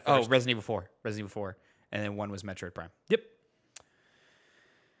finish that Oh, first. Resident Evil 4. Resident Evil 4. And then 1 was Metroid Prime. Yep.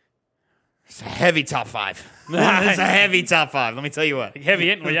 It's a heavy top 5. It's a heavy top 5. Let me tell you what. Heavy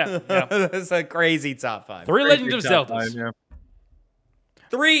hit. Well, yeah. It's a crazy top 5. 3 Legend of Top Zeldas. 5, yeah.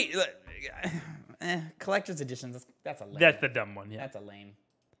 3 collector's editions. That's a lame. That's the dumb one. Yeah. That's a lame.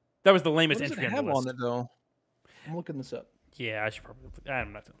 That was the lamest What does it entry on have the list. on it though? I'm looking this up. Yeah, I should probably.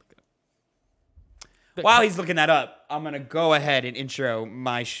 I'm not gonna look it up. While he's looking that up, I'm gonna go ahead and intro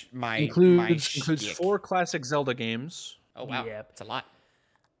my Includes shtick. 4 classic Zelda games. Oh wow, Yep. it's a lot.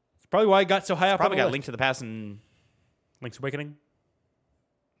 It's probably why I got so high up. Probably on the got list. Link to the Past and Link's Awakening.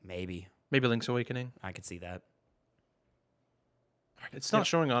 maybe Maybe Link's Awakening. I could see that. It's not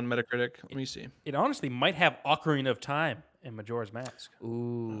showing on Metacritic. Let me see. It honestly might have Ocarina of Time and Majora's Mask.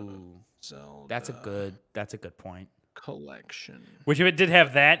 Ooh, Zelda that's a good point. collection. Which if it did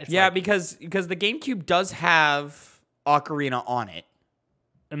have that, it's Yeah, like, because the GameCube does have Ocarina on it.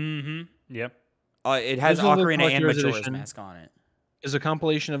 Yep. It has This is the Ocarina and collector's Majora's edition. Mask on it. is a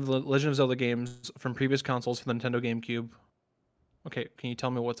compilation of the Legend of Zelda games from previous consoles for the Nintendo GameCube. Okay, can you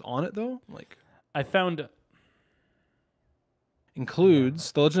tell me what's on it though? Like, I found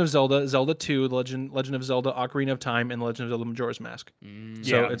includes The Legend of Zelda, Zelda 2, The Legend of Zelda Ocarina of Time, and The Legend of Zelda Majora's Mask.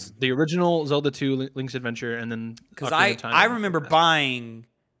 So it's the original Zelda 2 Link's Adventure, and then because I remember buying.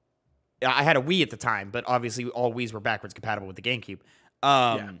 I had a Wii at the time, but obviously all Wiis were backwards compatible with the GameCube.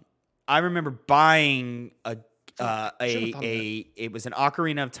 I remember buying it was an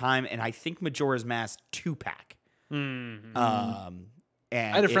Ocarina of Time and I think Majora's Mask 2-pack. And I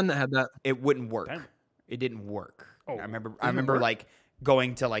had a friend that had that. It wouldn't work. Damn. It didn't work. Oh, I remember like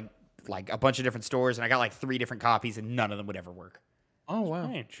going to like a bunch of different stores and I got like 3 different copies and none of them would ever work. Oh wow.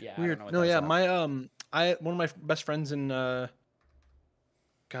 Strange. Yeah, Weird. No, yeah, my one of my best friends in God,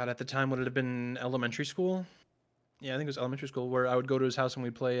 at the time would it have been elementary school? Yeah, I think it was elementary school where I would go to his house and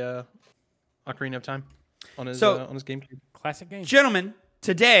we'd play Ocarina of Time on his GameCube. Classic game. Gentlemen,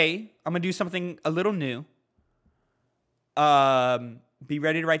 today I'm gonna do something a little new. Be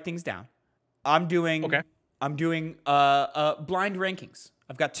ready to write things down. I'm doing blind rankings.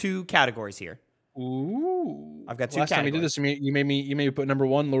 I've got 2 categories here. Ooh. I've got 2 Last categories. time we did this, you made me put number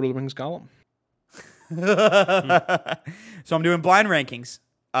 1 Lord of the Rings Gollum. So I'm doing blind rankings.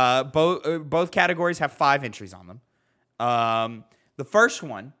 Both categories have 5 entries on them. The first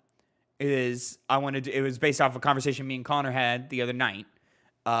one is it was based off a conversation me and Connor had the other night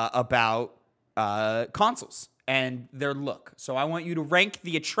about consoles and their look. So I want you to rank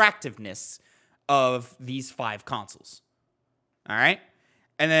the attractiveness of these 5 consoles. All right?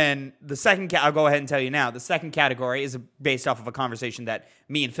 And then the second I'll go ahead and tell you now. The second category is based off of a conversation that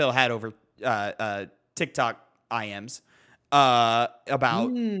me and Phil had over TikTok IMs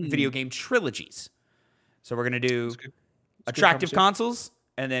about video game trilogies. So we're going to do attractive consoles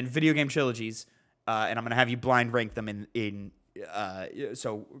and then video game trilogies. And I'm going to have you blind rank them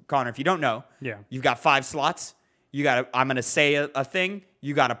so Connor, if you don't know, you've got 5 slots. I'm going to say a thing.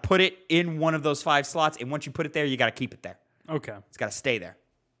 You got to put it in one of those 5 slots. And once you put it there, you got to keep it there. Okay. It's got to stay there.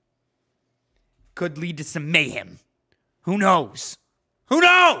 Could lead to some mayhem. Who knows? Who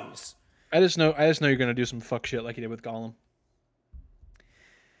knows? I just know you're gonna do some fuck shit like you did with Gollum.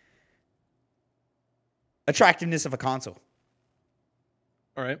 Attractiveness of a console.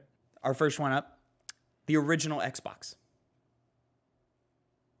 All right. Our first one up, the original Xbox.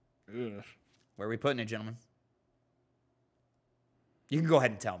 Ugh. Where are we putting it, gentlemen? You can go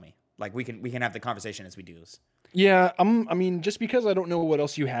ahead and tell me. Like we can have the conversation as we do this. Yeah, I mean, just because I don't know what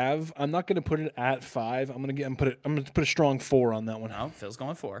else you have, I'm not gonna put it at 5. I'm gonna put a strong 4 on that one. No, Phil's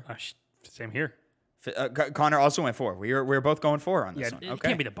going 4. Same here. Connor also went 4. We're both going 4 on this one. It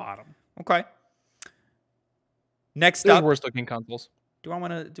can't be the bottom. Okay. Next There's up, worse looking consoles. Do I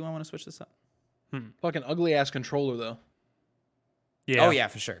want to switch this up? Fucking ugly ass controller though. Yeah. Oh yeah,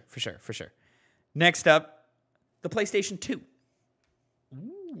 for sure. Next up, the PlayStation 2.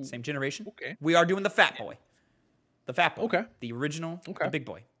 Ooh. Same generation. Okay. We are doing the Fat Boy. The Fat Boy. Okay. The original. Okay. The Big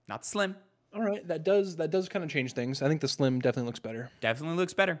Boy, not the Slim. All right, that does kind of change things. I think the Slim definitely looks better. Definitely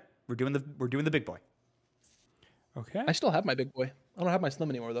looks better. We're doing the Big Boy. Okay. I still have my Big Boy. I don't have my Slim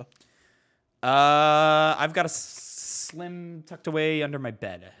anymore though. I've got a Slim tucked away under my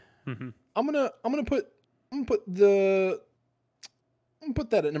bed. Mm-hmm. I'm gonna put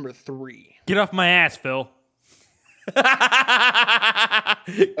that at number 3. Get off my ass, Phil. Connor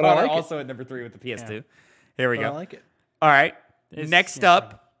also at number 3 with the PS2. Yeah. Here we go. I like it. All right. Next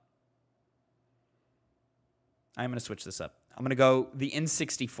up, I'm going to switch this up. I'm going to go the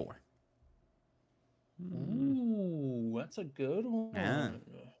N64. Ooh, that's a good one. Yeah.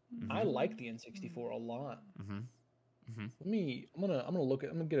 I like the N64 a lot. I'm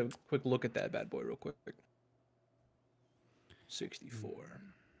gonna get a quick look at that bad boy real quick. 64.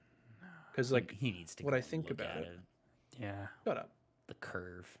 Because like he needs to. What I think about it. Yeah. Shut up. The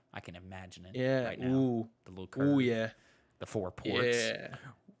curve. I can imagine it. Yeah. Right now. Ooh. The little curve. Ooh yeah. The 4 ports. Yeah.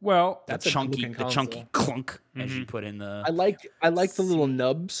 Well, that's the chunky clunk as you put in the. I like the little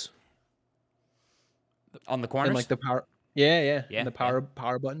nubs on the corners. And like the power. Yeah. And the power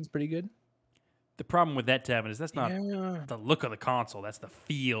button's pretty good. The problem with that, Tavin, is that's not the look of the console. That's the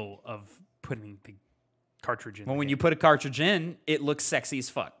feel of putting the cartridge in. Well, when you put a cartridge in, it looks sexy as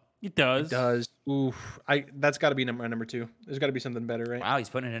fuck. It does. It does. Oof. That's got to be my number 2. There's got to be something better, right? Wow, he's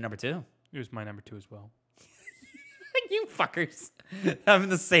putting it in number 2. It was my number 2 as well. You fuckers having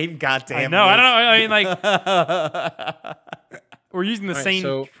the same goddamn. I know. I don't know. I mean, like, we're using the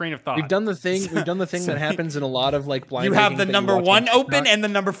same train of thought. We've done the thing that happens in a lot of like blind. You have the number 1 open and the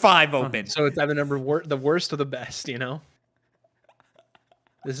number 5 open. So it's either the worst or the best, you know.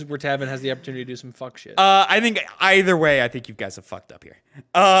 This is where Tavin has the opportunity to do some fuck shit. I think either way, I think you guys have fucked up here.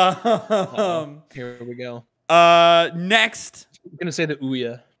 Here we go. Next, I'm gonna say the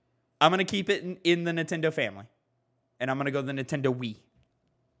Ouya. I'm gonna keep it in the Nintendo family, and I'm gonna go the Nintendo Wii.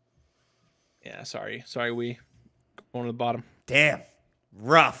 Yeah, sorry, Wii. Going to the bottom. Damn,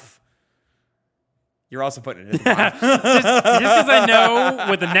 rough. You're also putting it at the bottom. Just because I know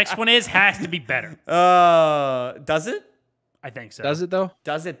what the next one is has to be better. Does it? I think so. Does it though?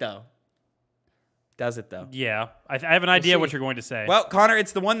 Does it though? Does it though? Yeah, I have an idea what you're going to say. Well, Connor,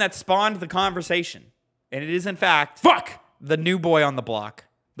 it's the one that spawned the conversation, and it is in fact the new boy on the block,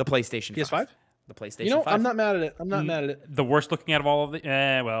 the PlayStation 5. PS5. The PlayStation. You know, 5. I'm not mad at it. I'm not mad at it. The worst looking out of all of the.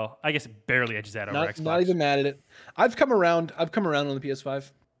 Well, I guess it barely edges out over Xbox. Not even mad at it. I've come around on the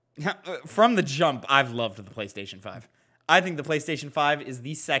PS5. From the jump, I've loved the PlayStation 5. I think the PlayStation 5 is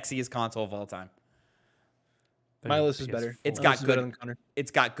the sexiest console of all time. My list is better. It's got good. It's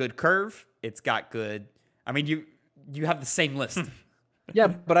got good curve. It's got good. I mean, you have the same list. Yeah,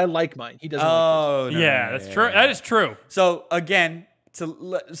 but I like mine. He doesn't. Oh, like no, yeah, that's true. That is true. So again,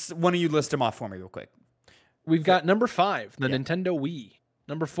 one of you list them off for me real quick. We've got number 5, the Nintendo Wii.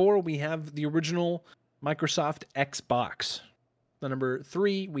 Number 4, we have the original Microsoft Xbox. The number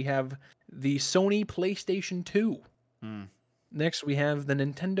 3, we have the Sony PlayStation 2. Next, we have the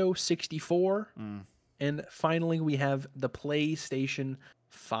Nintendo 64. And finally, we have the PlayStation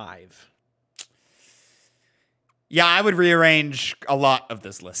 5. Yeah, I would rearrange a lot of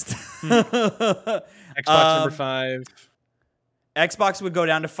this list. Xbox number 5. Xbox would go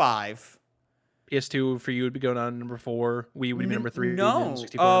down to 5. PS2 for you would be going on number 4. Wii would be number 3. No.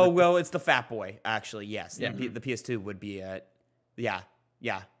 Oh, well, it's the Fat Boy, actually. Yes. Yeah. The PS2 would be at. Yeah.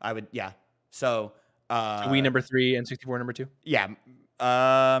 I would. Yeah. So. Wii number 3 and 64 number 2. Yeah.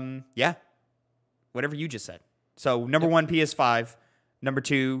 Yeah. Whatever you just said. So number 1 PS5, number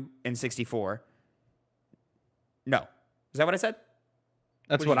 2 and 64. No. Is that what I said?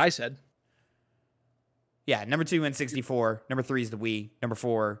 That's what I said. Yeah, number 2 and 64. Number 3 is the Wii. Number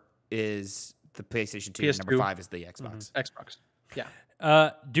 4 is the PlayStation 2. PS2. Number 5 is the Xbox. Xbox.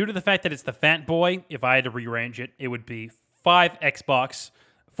 Yeah. Due to the fact that it's the Fat Boy, if I had to rearrange it, it would be 5 Xbox,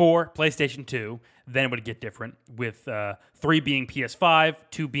 4 PlayStation 2. Then it would get different, with 3 being PS5,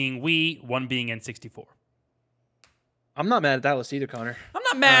 2 being Wii, 1 being N64. I'm not mad at that list either, Connor. I'm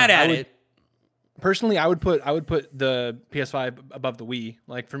not mad at it. Personally, I would put the PS5 above the Wii.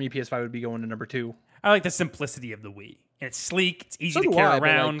 Like for me, PS5 would be going to number 2. I like the simplicity of the Wii. It's sleek. It's easy So to do carry I, but,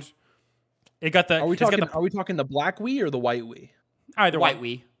 around. like, It got the. Are we talking the black Wii or the white Wii? Either White one.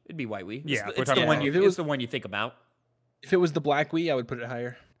 Wii. It'd be White Wii. Yeah, it's the one it's the one you think about. If it was the black Wii, I would put it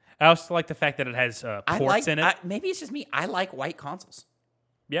higher. I also like the fact that it has ports in it. Maybe it's just me. I like white consoles.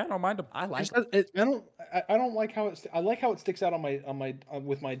 Yeah, I don't mind them. I like. I don't like how it. I like how it sticks out on my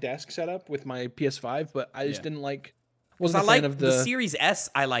with my desk setup with my PS5, but I just didn't like. Wasn't a fan of the Series S.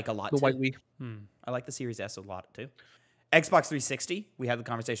 I like a lot. The too. white Wii. I like the Series S a lot too. Xbox 360. We had the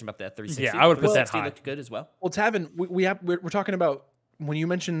conversation about that 360. Yeah, I would put that high. Looked good as well. Well, Tavin, we're talking about when you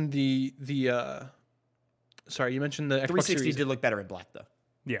mentioned the sorry, you mentioned the Xbox 360 Series. did look better in black though.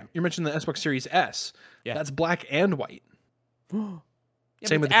 Yeah, You mentioned the Xbox Series S. Yeah. That's black and white. Yeah,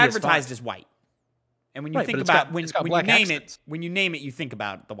 Same but with it's the advertised PS5. as white. And when you Right, think but it's about got- when it's got you black name accents. it, you think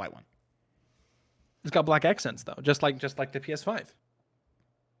about the white one. It's got black accents though, just like the PS5.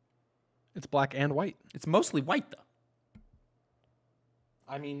 It's black and white. It's mostly white though.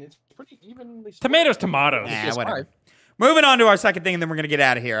 I mean, it's pretty evenly. split. tomatoes, tomatoes. Yeah. Nah, PS5. whatever. Moving on to our second thing, and then we're gonna get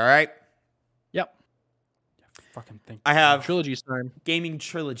out of here. All right. Yep. Fucking think. I have Trilogies time. gaming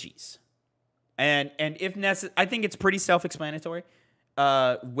trilogies, and if necessary, I think it's pretty self-explanatory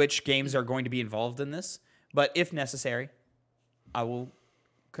which games are going to be involved in this. But if necessary, I will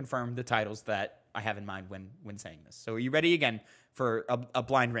confirm the titles that I have in mind when saying this. So are you ready again for a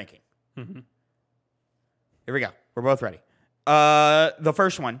blind ranking? Mm-hmm. Here we go. We're both ready. The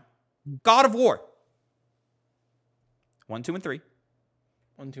first one, God of War. 1, 2, and 3.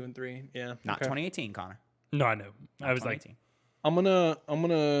 1, 2, and 3. Yeah. Not okay. 2018, Connor. No, I know. I was like, 2018. I'm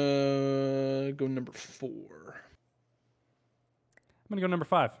gonna go number 4. I'm gonna go number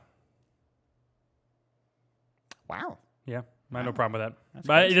 5. Wow, Yeah, I have no problem with that. That's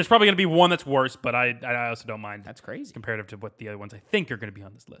But crazy. there's probably gonna be one that's worse, but I also don't mind that's crazy. comparative to what the other ones I think are gonna be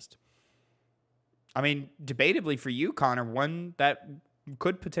on this list. I mean, debatably for you, Connor, one that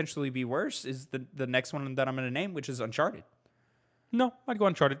could potentially be worse is the next one that I'm going to name, which is Uncharted. No, I'd go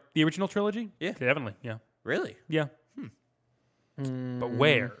Uncharted. The original trilogy? Yeah. Definitely, yeah. Really? Yeah. But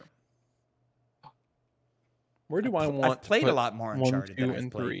where? Where do I want? I've played to a lot more 1, Uncharted 2, than I've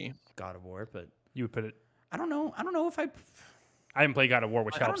and played 3. God of War, but You would put it... I don't know. I don't know if I I haven't played God of War,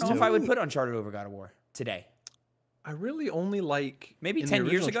 which helps I don't know too. if I would put Uncharted over God of War today. I really only like maybe 10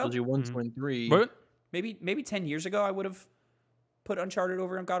 years ago. Trilogy, 1, 2, and 3. What? Maybe 10 years ago I would have put Uncharted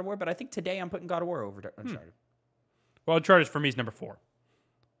over God of War, but I think today I'm putting God of War over Uncharted. Well, Uncharted for me is number 4.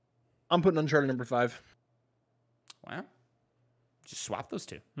 I'm putting Uncharted number 5. Wow. Just swap those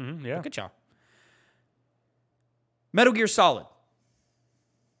two. Yeah. Look at y'all. Metal Gear Solid.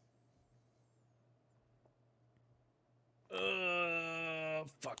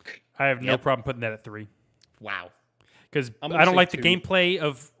 Fuck. I have no problem putting that at 3. Wow. Because I'm I gonna don't say like 2. the gameplay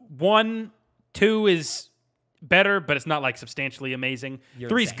of 1. 2 is better, but it's not like substantially amazing. You're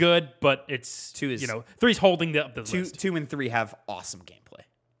 3's insane. good, but it's 2 is 3's holding the list. 2 and 3 have awesome gameplay.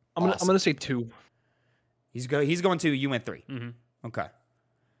 I'm gonna say 2. He's going 2. You went 3. Okay.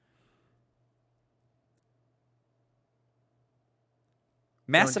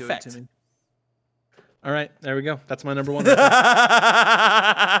 Mass Don't do it to Effect. me. All right, there we go. That's my number 1. He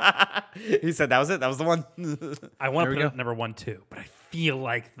said that was it. That was the one. I want There to we put it go. at number 1 too, but I feel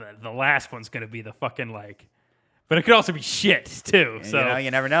like the last one's going to be the fucking like. But it could also be shit too. So you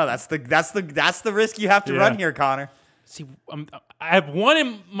never know. That's the risk you have to run here, Connor. see, I have one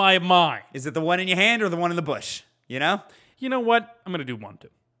in my mind. Is it the one in your hand or the one in the bush? You know? You know what? I'm going to do 1 too.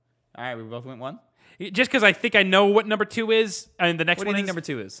 All right, we both went 1. Just because I think I know what number 2 is, and the next What do one you think is, number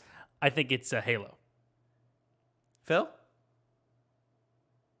 2 is? I think it's Halo. Phil?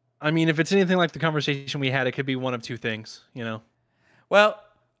 I mean, if it's anything like the conversation we had, it could be one of 2 things, you know? Well,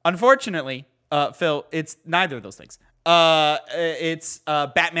 unfortunately, Phil, it's neither of those things. It's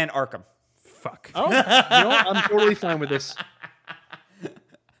Batman Arkham. Fuck. Oh, you know what? I'm totally fine with this.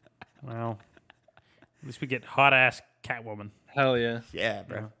 Well, at least we get hot ass Catwoman. Hell yeah. Yeah,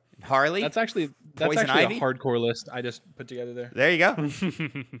 bro. Harley? That's actually Poison a Ivy? hardcore list I just put together there. There you go.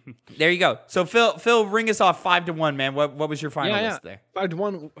 There you go. So Phil, ring us off 5-1, man. What was your final list there?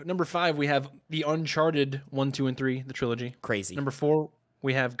 5-1. Number 5, we have the Uncharted 1, 2, and 3, the trilogy. Crazy. Number 4,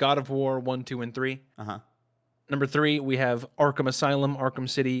 we have God of War 1, 2, and 3. Uh-huh. Number 3, we have Arkham Asylum, Arkham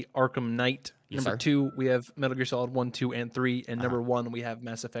City, Arkham Knight. Yes, Number sir. 2, we have Metal Gear Solid 1, 2, and 3. And number 1, we have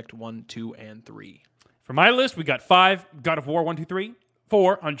Mass Effect 1, 2, and 3. For my list, we got 5 God of War 1, 2, 3.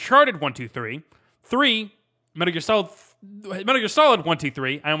 4 Uncharted 1, 2, 3. 3 Metal Gear Solid 1, 2,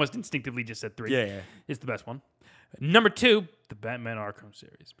 3. I almost instinctively just said 3. Yeah. It's the best one. Number 2, the Batman Arkham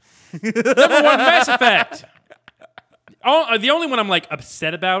series. Number 1, Mass Effect. The only one I'm like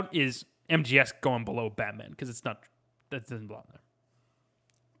upset about is MGS going below Batman because it's not. That doesn't belong there.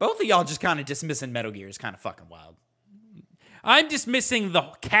 Both of y'all just kind of dismissing Metal Gear is kind of fucking wild. I'm just missing the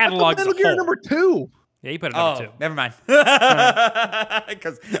catalog. Metal Gear number 2. Yeah, you put it number 2. Never mind.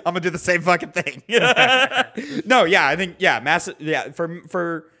 Because I'm gonna do the same fucking thing. No, yeah, I think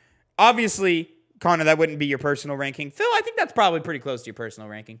for obviously, Connor, that wouldn't be your personal ranking. Phil, I think that's probably pretty close to your personal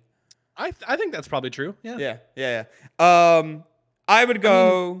ranking. I think that's probably true. Yeah. Yeah. I would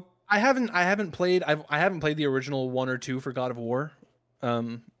go. I haven't played the original 1 or 2 for God of War.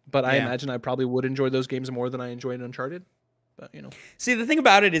 But I imagine I probably would enjoy those games more than I enjoyed Uncharted. But you know. See, the thing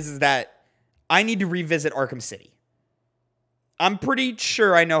about it is that I need to revisit Arkham City. I'm pretty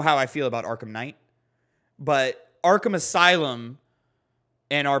sure I know how I feel about Arkham Knight, but Arkham Asylum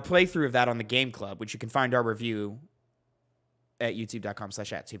and our playthrough of that on the Game Club, which you can find our review at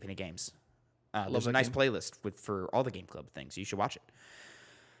youtube.com/@2pennygames. There's a nice playlist for all the Game Club things. You should watch it.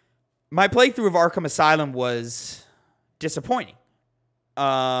 My playthrough of Arkham Asylum was disappointing.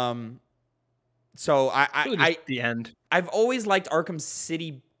 So The end. I've always liked Arkham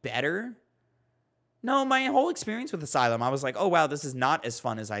City better. No, my whole experience with Asylum, I was like, oh, wow, this is not as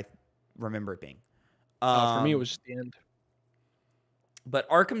fun as I remember it being. For me, it was just the end. But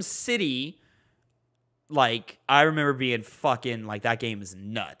Arkham City, like, I remember being fucking, like, that game is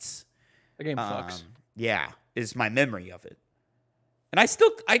nuts. The game fucks. Yeah, is my memory of it. And I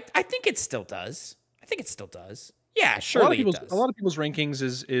think it still does. Yeah, surely it does. A lot of people's rankings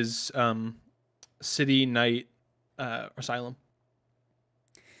is City, Night, Asylum.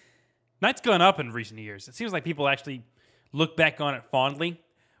 Knight's gone up in recent years. It seems like people actually look back on it fondly,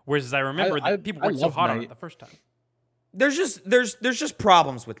 whereas as I remember, people weren't so hot on it the first time. There's just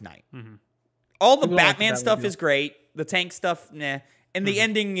problems with Night. Mm-hmm. All the People like Batman that stuff one, is great. The tank stuff, nah. And the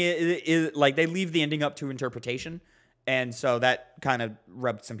ending is like they leave the ending up to interpretation, and so that kind of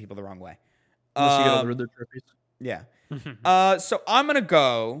rubbed some people the wrong way. Unless you get all the Riddler trophies. Yeah. So I'm gonna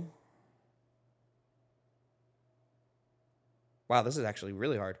go. Wow, this is actually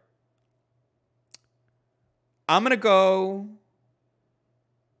really hard. I'm gonna go.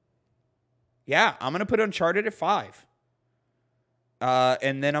 Yeah, I'm gonna put Uncharted at 5.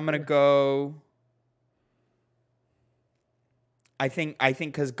 And then I'm gonna go. I think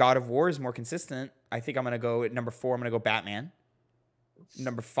because God of War is more consistent, I think I'm gonna go at number 4. I'm gonna go Batman.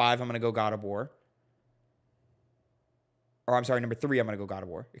 Number 5, I'm gonna go God of War. Or I'm sorry, number 3, I'm gonna go God of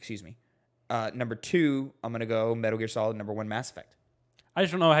War. Excuse me. Number 2, I'm gonna go Metal Gear Solid. Number 1, Mass Effect. I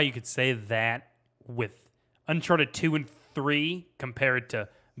just don't know how you could say that with Uncharted 2 and 3 compared to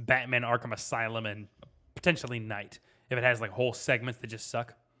Batman Arkham Asylum and potentially Night, if it has like whole segments that just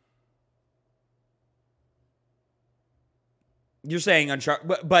suck. You're saying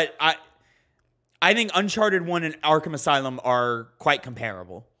Uncharted, but I think Uncharted 1 and Arkham Asylum are quite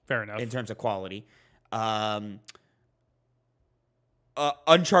comparable. Fair enough. In terms of quality.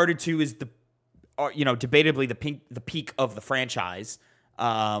 Uncharted 2 is debatably the peak of the franchise.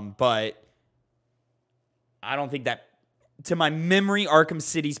 But I don't think that, to my memory, Arkham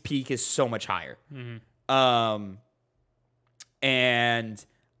City's peak is so much higher. Mm-hmm. And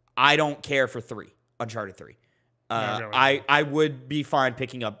I don't care for Uncharted 3. I would be fine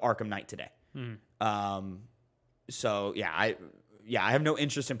picking up Arkham Knight today. Mm-hmm. So yeah, I have no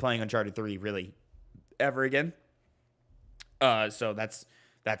interest in playing Uncharted 3 really ever again. So that's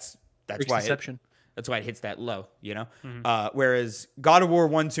why that's why it hits that low, you know? Mm-hmm. Whereas God of War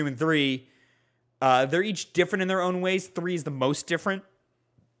 1, 2, and 3, they're each different in their own ways. 3 is the most different.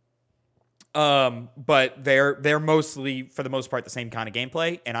 But they're mostly, for the most part, the same kind of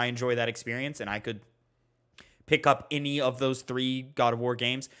gameplay, and I enjoy that experience, and I could pick up any of those 3 God of War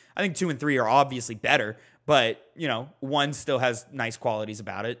games. I think 2 and 3 are obviously better, but, 1 still has nice qualities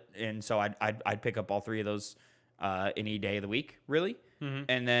about it, and so I'd pick up all 3 of those any day of the week, really. Mm-hmm.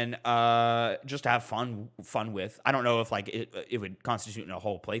 And then just to have fun with. I don't know if like it would constitute a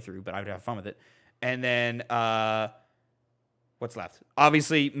whole playthrough, but I would have fun with it. And then what's left?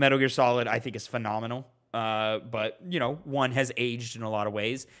 Obviously, Metal Gear Solid I think is phenomenal. But 1 has aged in a lot of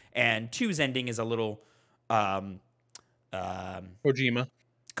ways, and 2's ending is a little Kojima,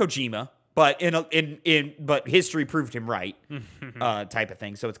 but but history proved him right, type of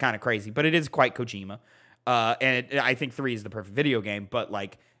thing. So it's kind of crazy, but it is quite Kojima. I think 3 is the perfect video game, but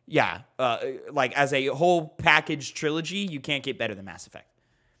like as a whole package trilogy, you can't get better than Mass Effect.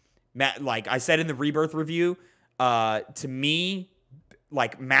 Like I said in the Rebirth review, to me,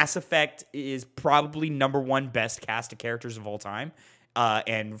 like Mass Effect is probably number 1 best cast of characters of all time.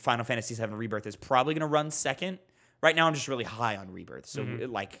 And Final Fantasy VII Rebirth is probably going to run second. Right now, I'm just really high on Rebirth. So,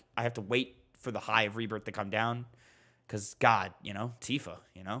 I have to wait for the high of Rebirth to come down. Because, God, Tifa,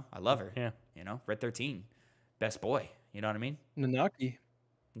 I love her. Yeah. Red 13, best boy. You know what I mean? Nanaki.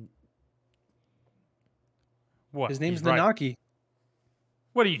 What? His name's Nanaki.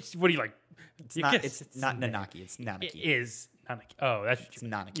 What do you like? It's not Nanaki. It's Nanaki. It is Nanaki. Oh, it's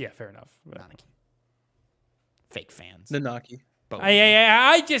Nanaki. Yeah, fair enough. Nanaki. Fake fans. Nanaki.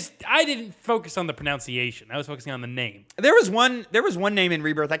 I didn't focus on the pronunciation. I was focusing on the name. There was one name in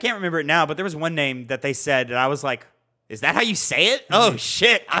Rebirth. I can't remember it now, but there was one name that they said, and I was like, "Is that how you say it?" Oh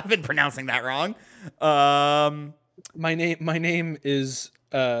shit, I've been pronouncing that wrong. My name is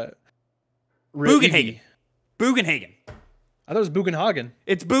Bugenhagen. Bugenhagen. I thought it was Bugenhagen.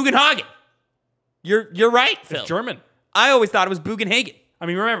 It's Bugenhagen. You're right, Phil. It's German. I always thought it was Bugenhagen. I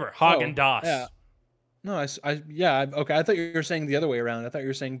mean, remember Hagen Dazs. Yeah. No, okay. I thought you were saying the other way around. I thought you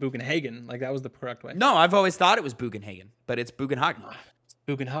were saying Bugenhagen. Like that was the correct way. No, I've always thought it was Bugenhagen, but it's Bugenhagen.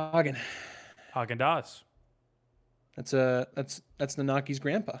 Bugenhagen. Hagen Dazs. That's Nanaki's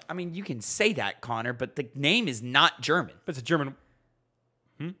grandpa. I mean, you can say that, Connor, but the name is not German. But it's a German.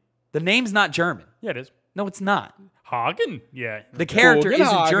 The name's not German. Yeah, it is. No, it's not. Hagen. Yeah. The character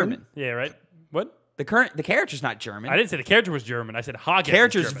isn't German. Yeah, right. What? The character's not German. I didn't say the character was German. I said Hagen.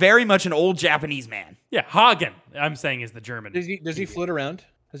 Character's very much an old Japanese man. Yeah, Hagen. I'm saying is the German. Does he float around?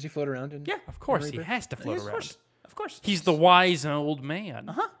 Does he float around? Yeah, of course he has to float around. Of course. He's the wise old man.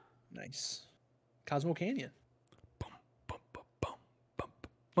 Uh-huh. Nice. Cosmo Canyon.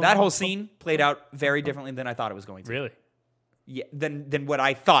 That whole scene played out very differently than I thought it was going to. Really? Yeah, than what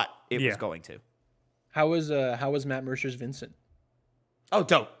I thought it was going to. How was Matt Mercer's Vincent? Oh,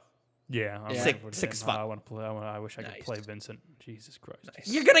 dope. Yeah, I'm sick as fuck. I wish I could play Vincent. Jesus Christ. Nice.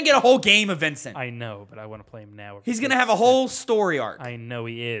 You're gonna get a whole game of Vincent. I know, but I want to play him now. He's gonna have a whole story arc. I know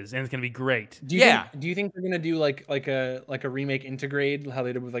he is, and it's gonna be great. Do you think they're gonna do like a remake Integrate, how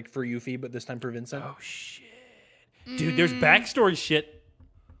they did with like for Yuffie, but this time for Vincent? Oh shit, dude! There's backstory shit.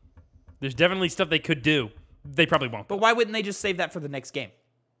 There's definitely stuff they could do. They probably won't. But why wouldn't they just save that for the next game?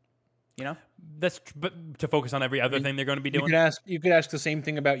 But to focus on every other thing they're going to be doing. You could ask the same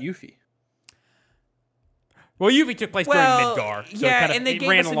thing about Yuffie. Well, Yuffie took place during Midgar, so it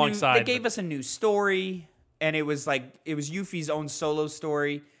ran alongside. They gave us a new story, and it was Yuffie's own solo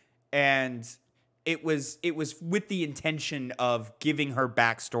story, and it was with the intention of giving her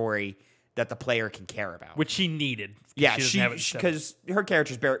backstory that the player can care about, which she needed. Yeah, because her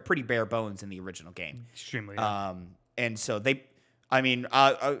character's pretty bare bones in the original game. Extremely. Yeah. And so they, I mean,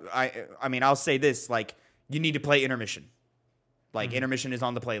 I'll say this: like, you need to play Intermission. Like, Intermission is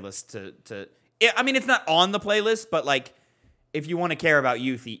on the playlist. I mean, it's not on the playlist, but like, if you want to care about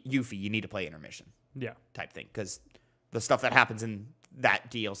Yuffie, you need to play Intermission. Yeah, type thing, because the stuff that happens in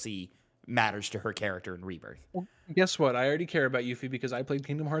that DLC matters to her character in Rebirth. Well, guess what? I already care about Yuffie because I played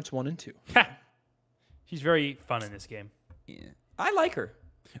Kingdom Hearts 1 and 2. She's very fun in this game. Yeah, I like her.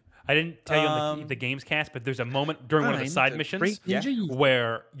 I didn't tell you on the games cast, but there's a moment during one of the side missions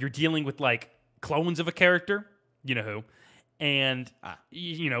where you're dealing with like clones of a character, you know who, and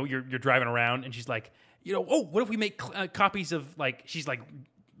you know you're driving around, and she's like, you know, oh, what if we make copies of like, she's like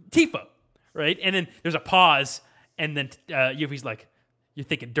Tifa, right? And then there's a pause, and then Yuffie's like, you're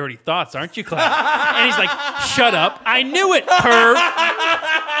thinking dirty thoughts, aren't you, Cloud? And he's like, shut up, I knew it, perv.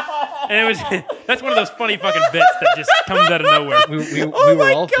 And that's one of those funny fucking bits that just comes out of nowhere. We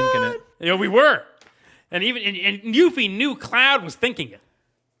were all thinking it. You know, we were. And even and Yuffie knew Cloud was thinking it.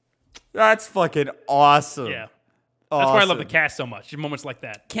 That's fucking awesome. Yeah. That's why I love the cast so much. Moments like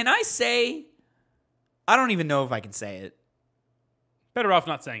that. Can I say, I don't even know if I can say it. Better off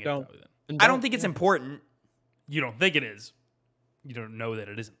not saying it. Don't. Probably, then. I don't think it's important. You don't think it is. You don't know that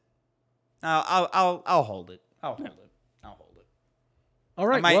it isn't. I'll hold it. I'll hold it. All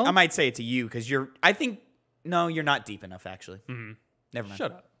right. I might say it to you because I think you're not deep enough actually. Mm-hmm. Never mind.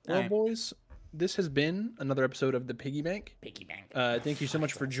 Shut up. Well, boys, this has been another episode of the Piggy Bank. Piggy Bank. Thank you so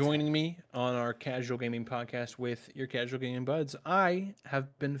much for joining me on our casual gaming podcast with your casual gaming buds. I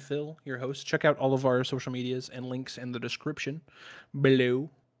have been Phil, your host. Check out all of our social medias and links in the description below.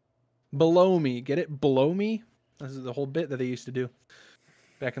 Below me. Get it? Below me? This is the whole bit that they used to do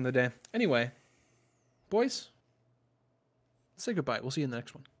back in the day. Anyway, boys, let's say goodbye. We'll see you in the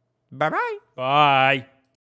next one. Bye-bye. Bye.